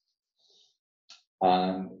dashboard,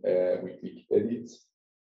 and we click edit,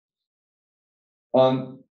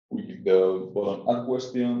 and we click the button add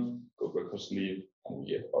question, go breakfast leave, and we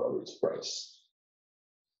get our average price.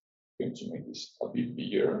 I'm going to make this a bit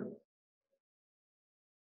bigger.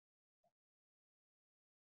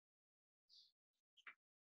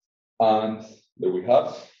 And there we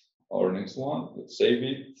have our next one. Let's save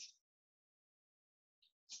it.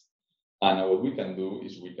 And now what we can do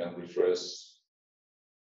is we can refresh.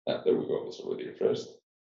 There we go, it's already refreshed.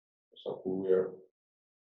 So we are.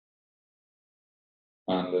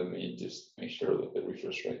 And let me just make sure that the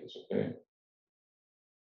refresh rate is okay.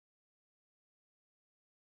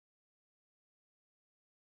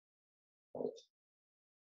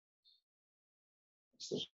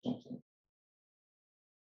 Something.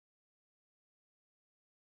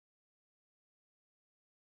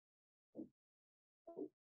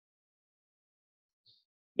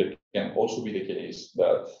 It can also be the case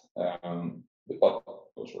that the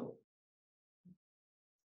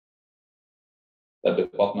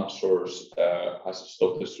PubMap source has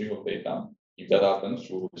stopped the stream of data. If that happens,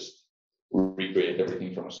 we'll just recreate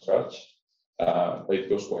everything from scratch, but it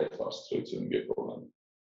goes quite fast, so it shouldn't be a problem.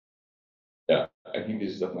 Yeah, I think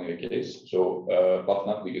this is definitely the case. So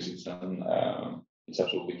PubMap, because it's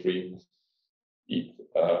absolutely free, it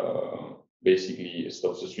basically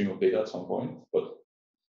stops the stream of data at some point, but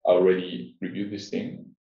I already reviewed this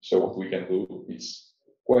thing. So what we can do is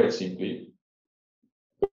quite simply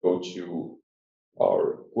go to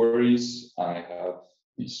our queries. I have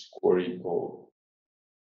this query called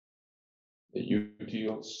the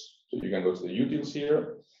utils. So you can go to the utils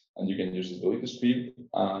here, and you can use the delete speed.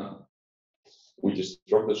 We just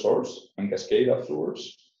drop the source and cascade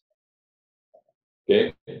afterwards.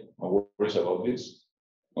 Okay, no worries about this.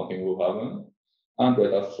 Nothing will happen. And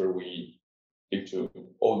right after we click to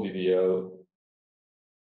ODDL,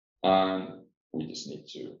 and we just need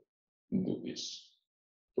to do this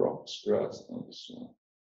from scratch on this one,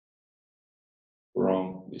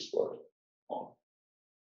 from this part on.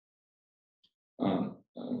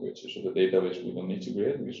 Which is the database we don't need to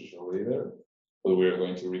create because it's already there, but we're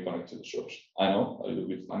going to reconnect to the source. I know, a little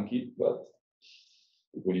bit funky, but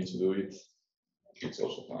if we need to do it, it's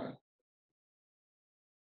also fine.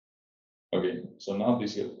 Okay, so now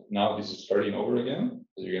this is starting over again,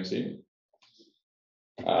 as you can see.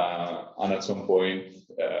 And at some point,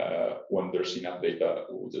 when there's enough data,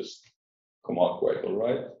 it will just come out quite all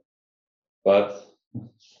right. But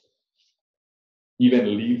even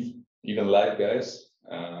live guys,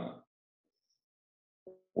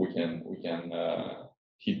 we can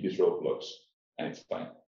hit these roadblocks, and it's fine,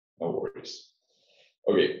 no worries.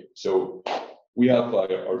 Okay, so we have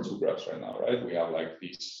our two graphs right now, right? We have like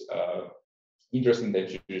this interesting time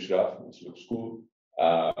series graph, which looks cool,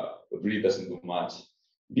 but really doesn't do much.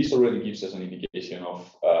 This already gives us an indication of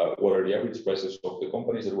what are the average prices of the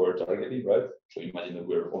companies that we're targeting, right? So imagine that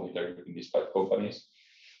we're only targeting these 5 companies.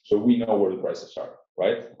 So we know where the prices are,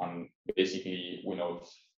 right? And basically, we know if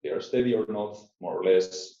they are steady or not, more or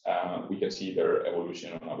less. We can see their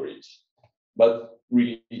evolution on average. But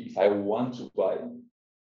really, if I want to buy,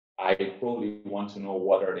 I probably want to know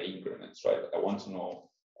what are the increments, right? I want to know,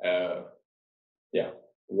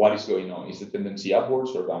 what is going on? Is the tendency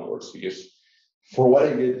upwards or downwards? Because for what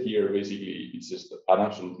I get here, basically, it's just an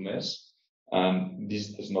absolute mess. And this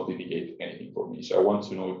does not indicate anything for me. So I want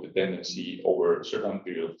to know if the tendency over a certain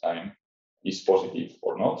period of time is positive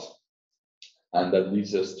or not. And that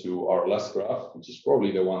leads us to our last graph, which is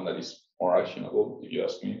probably the one that is more actionable, if you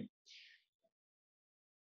ask me.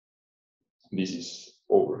 This is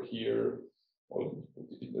over here. I'll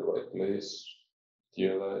put it in the right place.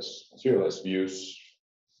 Materialize views.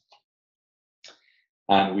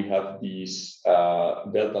 And we have these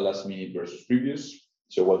delta last minute versus previous.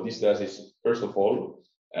 So what this does is, first of all,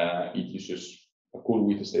 it uses a cool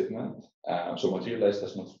with statement. So Materialize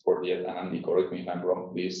does not support yet, and Andy, correct me if I'm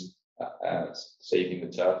wrong, please say it in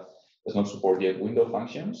the chat, does not support yet window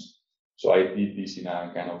functions. So I did this in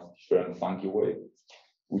a kind of different funky way,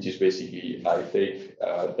 which is basically I take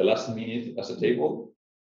the last minute as a table.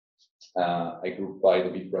 I group by the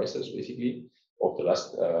bid prices, basically, of the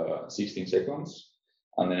last 16 seconds.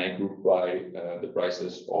 And then I group by the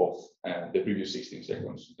prices of the previous 16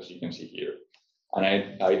 seconds, as you can see here. And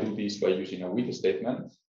I do this by using a with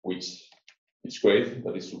statement, which is great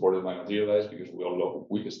that it's supported by Materialize because we all love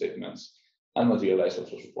with statements. And Materialize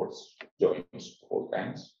also supports joins of all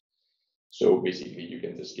kinds. So basically, you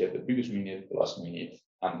can just get the previous minute, the last minute,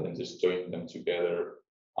 and then just join them together,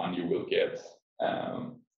 and you will get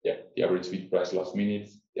the average bid price last minute,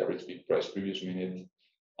 the average bid price previous minute,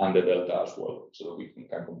 and the delta as well, so that we can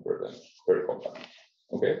compare them per company.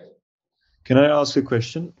 Okay. Can I ask a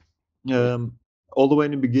question? All the way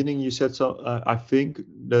in the beginning, you said so. I think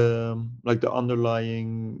the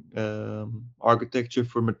underlying architecture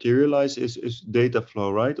for Materialize is data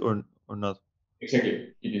flow, right, or not?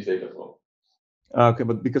 Exactly, it is data flow. Okay,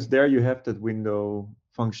 but because there you have that window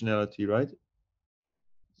functionality, right?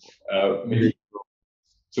 Maybe.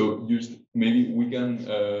 So maybe we can.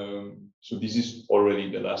 So this is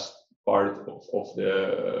already the last part of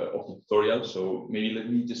the tutorial. So maybe let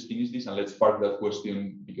me just finish this and let's park that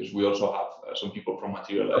question because we also have some people from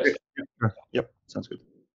Materialize. Okay. Yep, sounds good.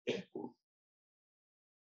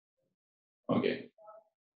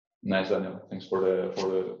 thanks for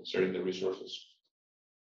the sharing the resources.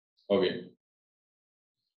 Okay,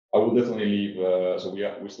 I will definitely leave. So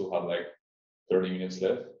we still have like 30 minutes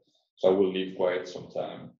left, so I will leave quite some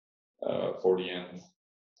time for the end,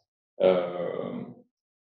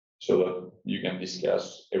 so that you can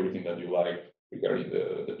discuss everything that you like regarding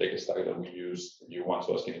the tech stack that we use. If you want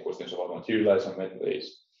to ask any questions about Materialize and Metabase,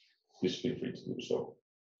 please feel free to do so.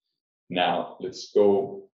 Now let's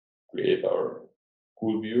go create our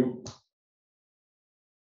cool view.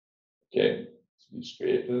 Okay, it's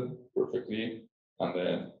created perfectly, and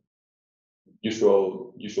then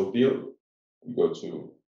usual deal. We go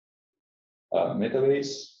to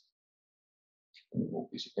Metabase. Let me move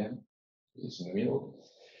this again. This is in the middle.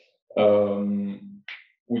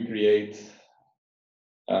 We create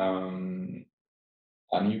a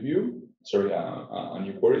new view. Sorry, a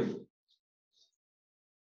new query,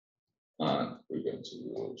 and we're going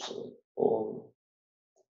to select all.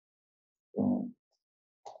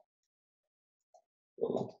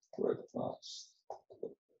 Correct class.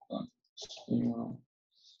 Schema.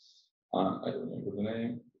 I don't remember the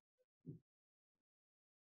name.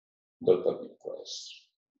 Delta big price.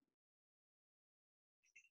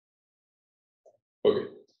 Okay.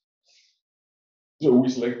 So we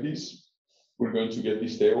select this. We're going to get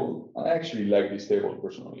this table. I actually like this table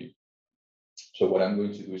personally. So what I'm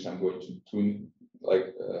going to do is I'm going to tune,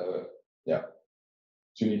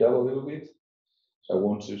 tune it up a little bit. So I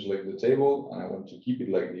want to select the table and I want to keep it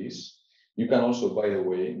like this. You can also, by the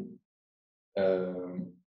way,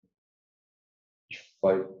 if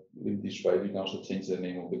I leave this right, you can also change the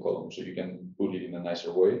name of the column so you can put it in a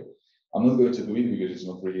nicer way. I'm not going to do it because it's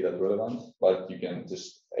not really that relevant, but you can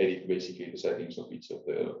just edit basically the settings of each of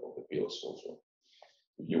the fields also.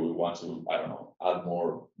 If you will want to, I don't know, add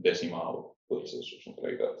more decimal places or something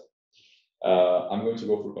like that. I'm going to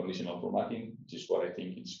go for conditional formatting, which is what I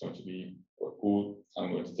think it's going to be cool.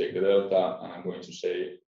 I'm going to take the delta and I'm going to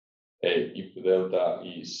say, hey, if the delta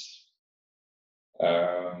is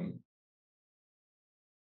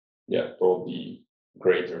probably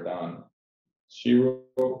greater than 0,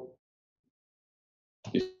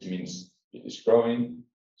 this means it is growing.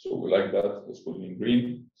 So we like that. Let's put it in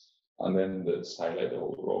green. And then let's highlight the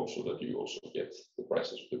whole row so that you also get the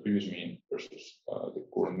prices of the previous mean versus the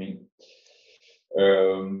current mean.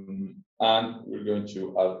 And we're going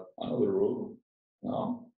to add another rule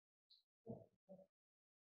now,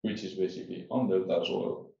 which is basically on delta as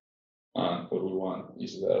well. And what we want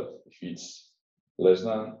is that if it's less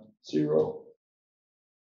than 0,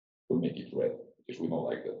 we make it red because we don't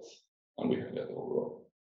like that. And we highlight the whole row.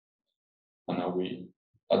 And now we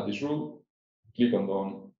add this rule, click on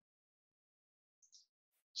done,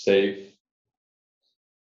 save.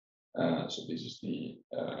 So this is the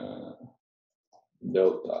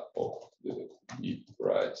delta of the bid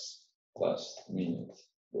price last minute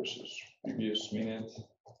versus previous minute.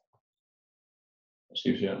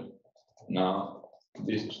 Description. Now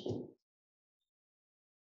this is cool.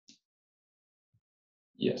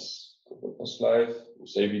 Yes, copy the slide. We'll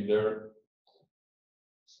save it there.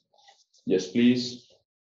 Yes, please.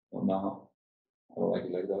 Oh, no, I don't like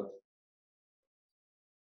it like that.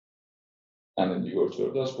 And then you go to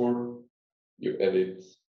your dashboard, you edit,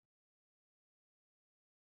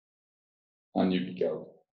 and you pick out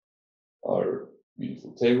our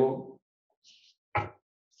beautiful table.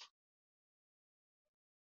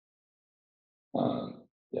 And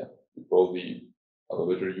yeah, you probably have a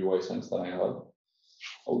better UI sense than I have.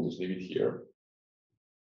 I'll just leave it here.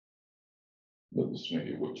 But this may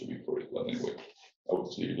be way too big for it, but anyway, I will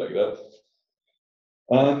just leave it like that.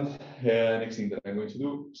 And next thing that I'm going to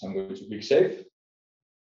do is I'm going to click save.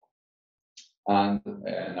 And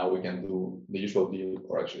now we can do the usual deal,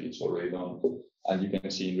 or actually it's already done. And you can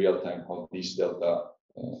see in real time how this delta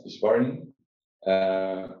is varying.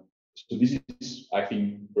 So this is, I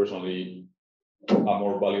think, personally, a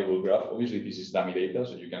more valuable graph. Obviously, this is dummy data,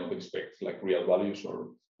 so you cannot expect like real values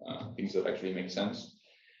or things that actually make sense.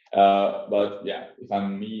 But yeah, if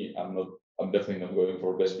I'm me, I'm definitely not going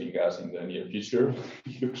for best being gas in the near future.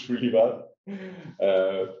 It looks really bad.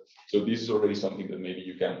 So this is already something that maybe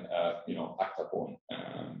you can, act upon.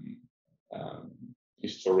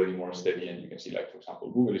 It's already more steady, and you can see, like, for example,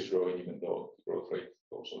 Google is growing, even though the growth rate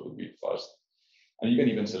goes a little bit fast. And you can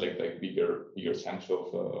even select like bigger chunks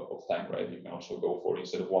of time, right? You can also go for,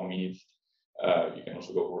 instead of 1 minute, you can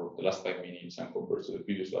also go for the last 5 minutes and compare to the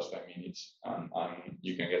previous last 5 minutes, and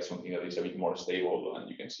you can get something that is a bit more stable, and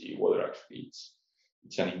you can see whether actually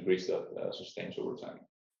it's an increase that sustains over time.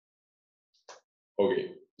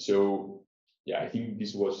 Okay, so yeah, I think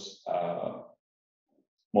this was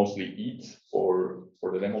mostly it for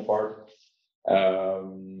the demo part.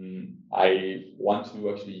 I want to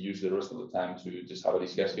actually use the rest of the time to just have a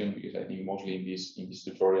discussion, because I think mostly in these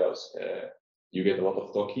tutorials you get a lot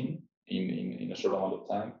of talking in a short amount of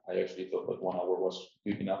time. I actually thought that 1 hour was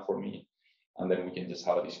good enough for me, and then we can just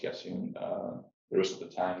have a discussion the rest of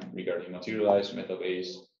the time regarding Materialize,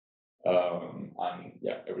 Metabase, and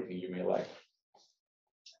yeah, everything you may like.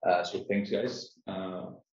 So thanks, guys.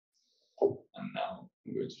 And now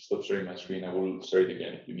I'm going to stop sharing my screen. I will share it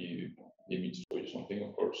again if you need me to show you something,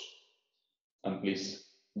 of course. And please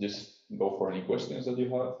just go for any questions that you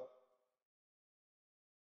have.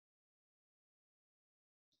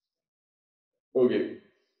 Okay.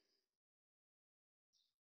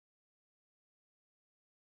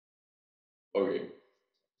 Okay.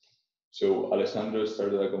 So Alessandro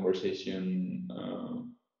started a conversation.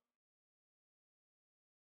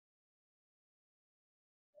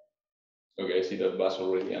 Okay, I see that Bas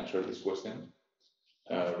already answered this question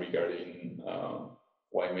regarding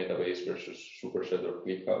why Metabase versus Superset or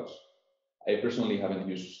ClickHouse. I personally haven't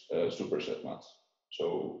used Superset much,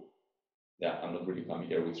 so yeah, I'm not really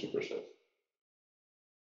familiar with Superset.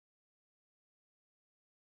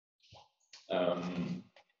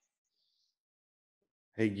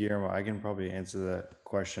 Hey, Guillermo, I can probably answer that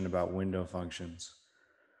question about window functions.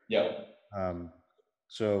 Yeah.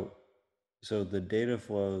 So the data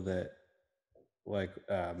flow that, like,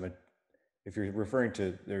 if you're referring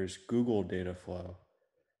to, there's Google data flow.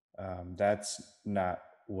 That's not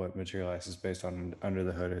what Materialize is based on under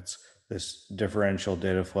the hood. It's this differential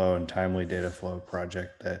data flow and timely data flow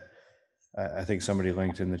project that I think somebody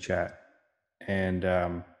linked in the chat. And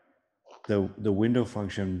the window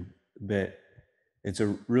function bit, it's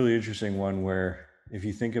a really interesting one where if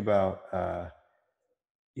you think about, the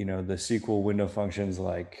SQL window functions,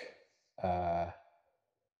 like,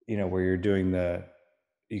 where you're doing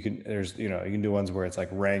you can do ones where it's like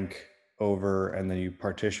rank over, and then you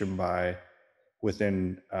partition by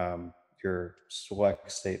within your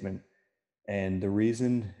select statement. And the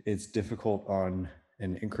reason it's difficult on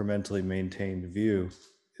an incrementally maintained view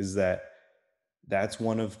is that that's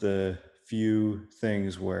one of the few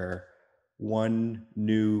things where one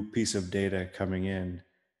new piece of data coming in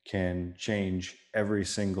can change every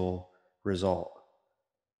single result.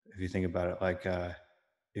 If you think about it, like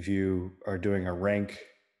if you are doing a rank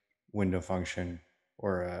window function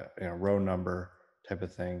or a row number type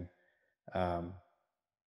of thing,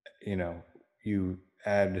 you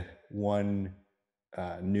add one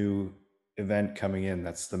new event coming in,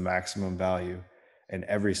 that's the maximum value, and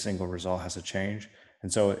every single result has to change.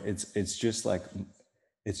 And so it's just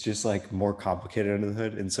like more complicated under the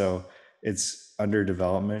hood, and so it's under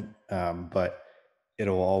development, but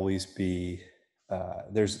it'll always be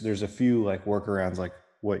there's a few like workarounds, like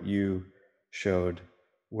what you showed,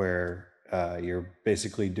 where you're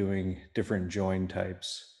basically doing different join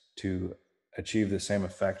types to achieve the same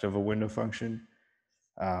effect of a window function,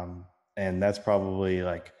 and that's probably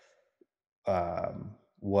like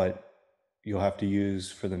what you'll have to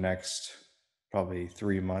use for the next probably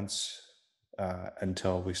 3 months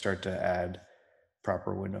until we start to add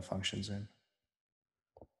proper window functions in.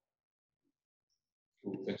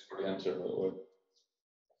 Cool. Thanks for the answer, by the way.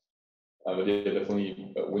 But yeah,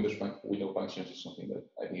 definitely window functions is something that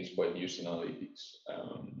I think is quite used in analytics.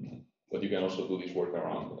 But you can also do this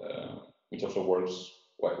workaround, which also works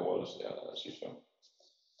quite well, as you saw.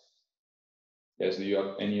 Yes, do you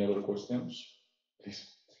have any other questions?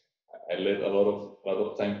 Please. I let a lot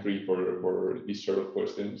of time free for this sort of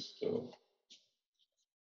questions. So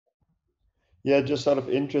Yeah, just out of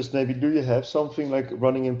interest, maybe do you have something like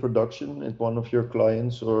running in production at one of your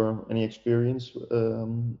clients, or any experience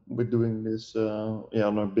with doing this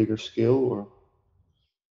on a bigger scale? Or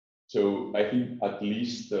so I think at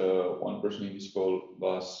least one person in this call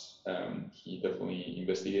was he definitely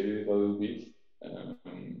investigated it a little bit.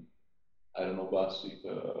 I don't know, Bas, if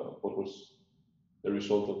what was the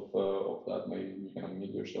result of that? Maybe you can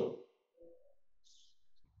unmute yourself.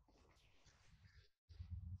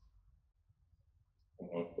 I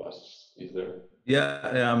don't know if Bas is there.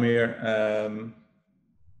 Yeah, I'm here.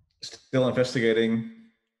 Still investigating.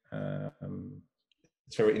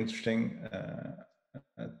 It's very interesting.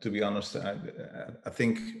 To be honest, I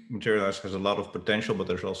think Materialize has a lot of potential, but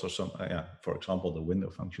there's also some, for example, the window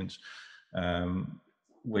functions,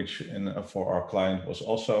 which for our client was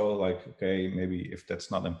also like, okay, maybe if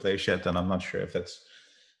that's not in place yet, then I'm not sure if that's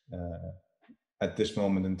at this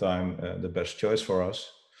moment in time the best choice for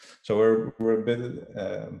us. So we're a bit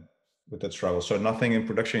with that struggle. So nothing in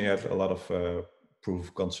production yet, a lot of proof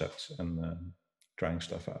of concepts and trying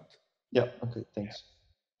stuff out. yeah, okay, thanks.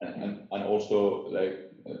 And also,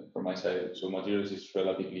 like from my side, so Materialize is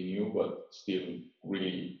relatively new, but still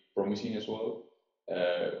really promising as well.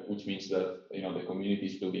 Which means that the community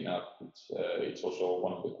is building up. It's also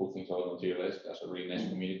one of the cool things about Materialize. It has a really nice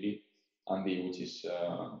community. Andy, which is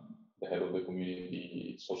the head of the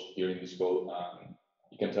community, is also here in this call.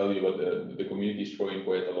 He can tell you that the community is growing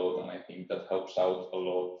quite a lot, and I think that helps out a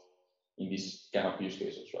lot in these kind of use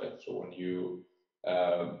cases, right? So when you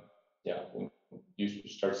when you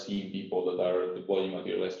start seeing people that are deploying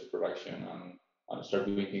Materialize to production and start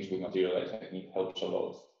doing things with Materialize, I think it helps a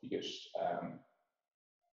lot because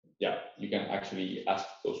you can actually ask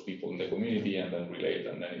those people in the community and then relate,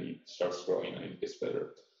 and then it starts growing and it gets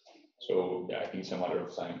better. So I think it's a matter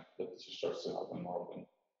of time that this starts to happen more often.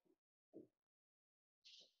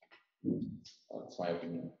 That's my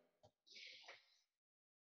opinion.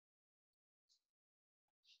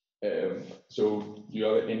 So do you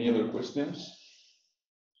have any other questions?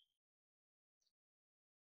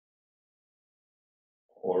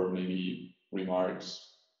 Or maybe remarks?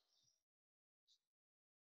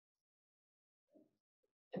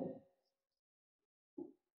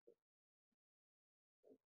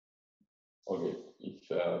 Okay, if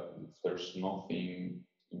there's nothing,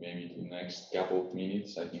 maybe the next couple of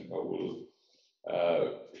minutes, I think I will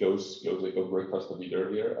close the code breakfast a bit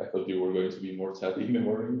earlier. I thought you were going to be more chatty in the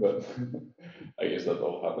morning, but I guess that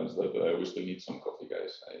all happens. That we still need some coffee,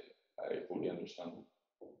 guys. I fully understand.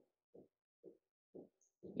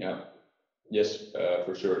 Yeah. Yes,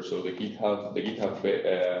 for sure. So the GitHub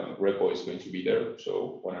repo is going to be there.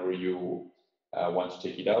 So whenever you want to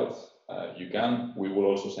check it out, you can. We will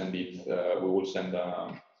also send it. We will send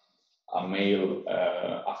a mail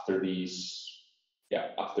after this.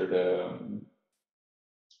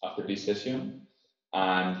 After this session,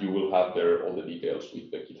 and you will have there all the details with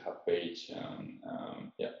the GitHub page and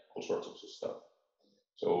all sorts of stuff.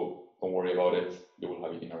 So don't worry about it. You will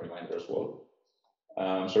have it in a reminder as well.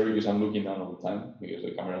 Sorry, because I'm looking down all the time because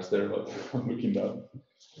the camera is there, but I'm looking down.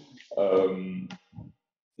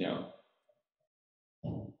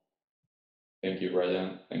 Thank you,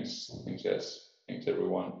 Brian. Thanks, guys. Thanks,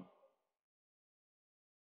 everyone.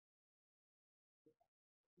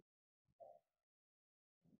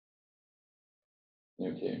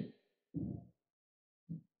 Okay.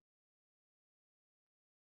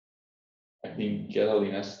 I think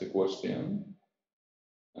Catalin asked the question.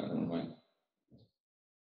 I don't mind.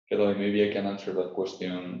 Catalin, maybe I can answer that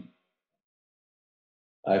question.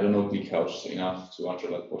 I don't know ClickHouse enough to answer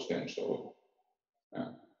that question, so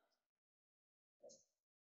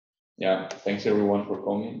thanks everyone for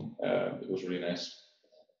coming. It was really nice.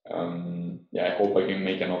 I hope I can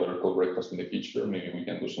make another code breakfast in the future. Maybe we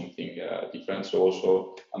can do something different. So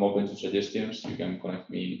also, I'm open to suggestions. You can connect with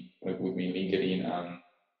me in LinkedIn,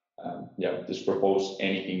 and just propose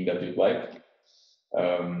anything that you'd like.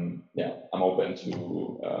 I'm open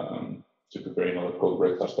to prepare another code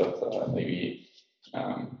breakfast that maybe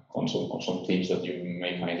on some things that you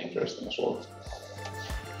may find interesting as well.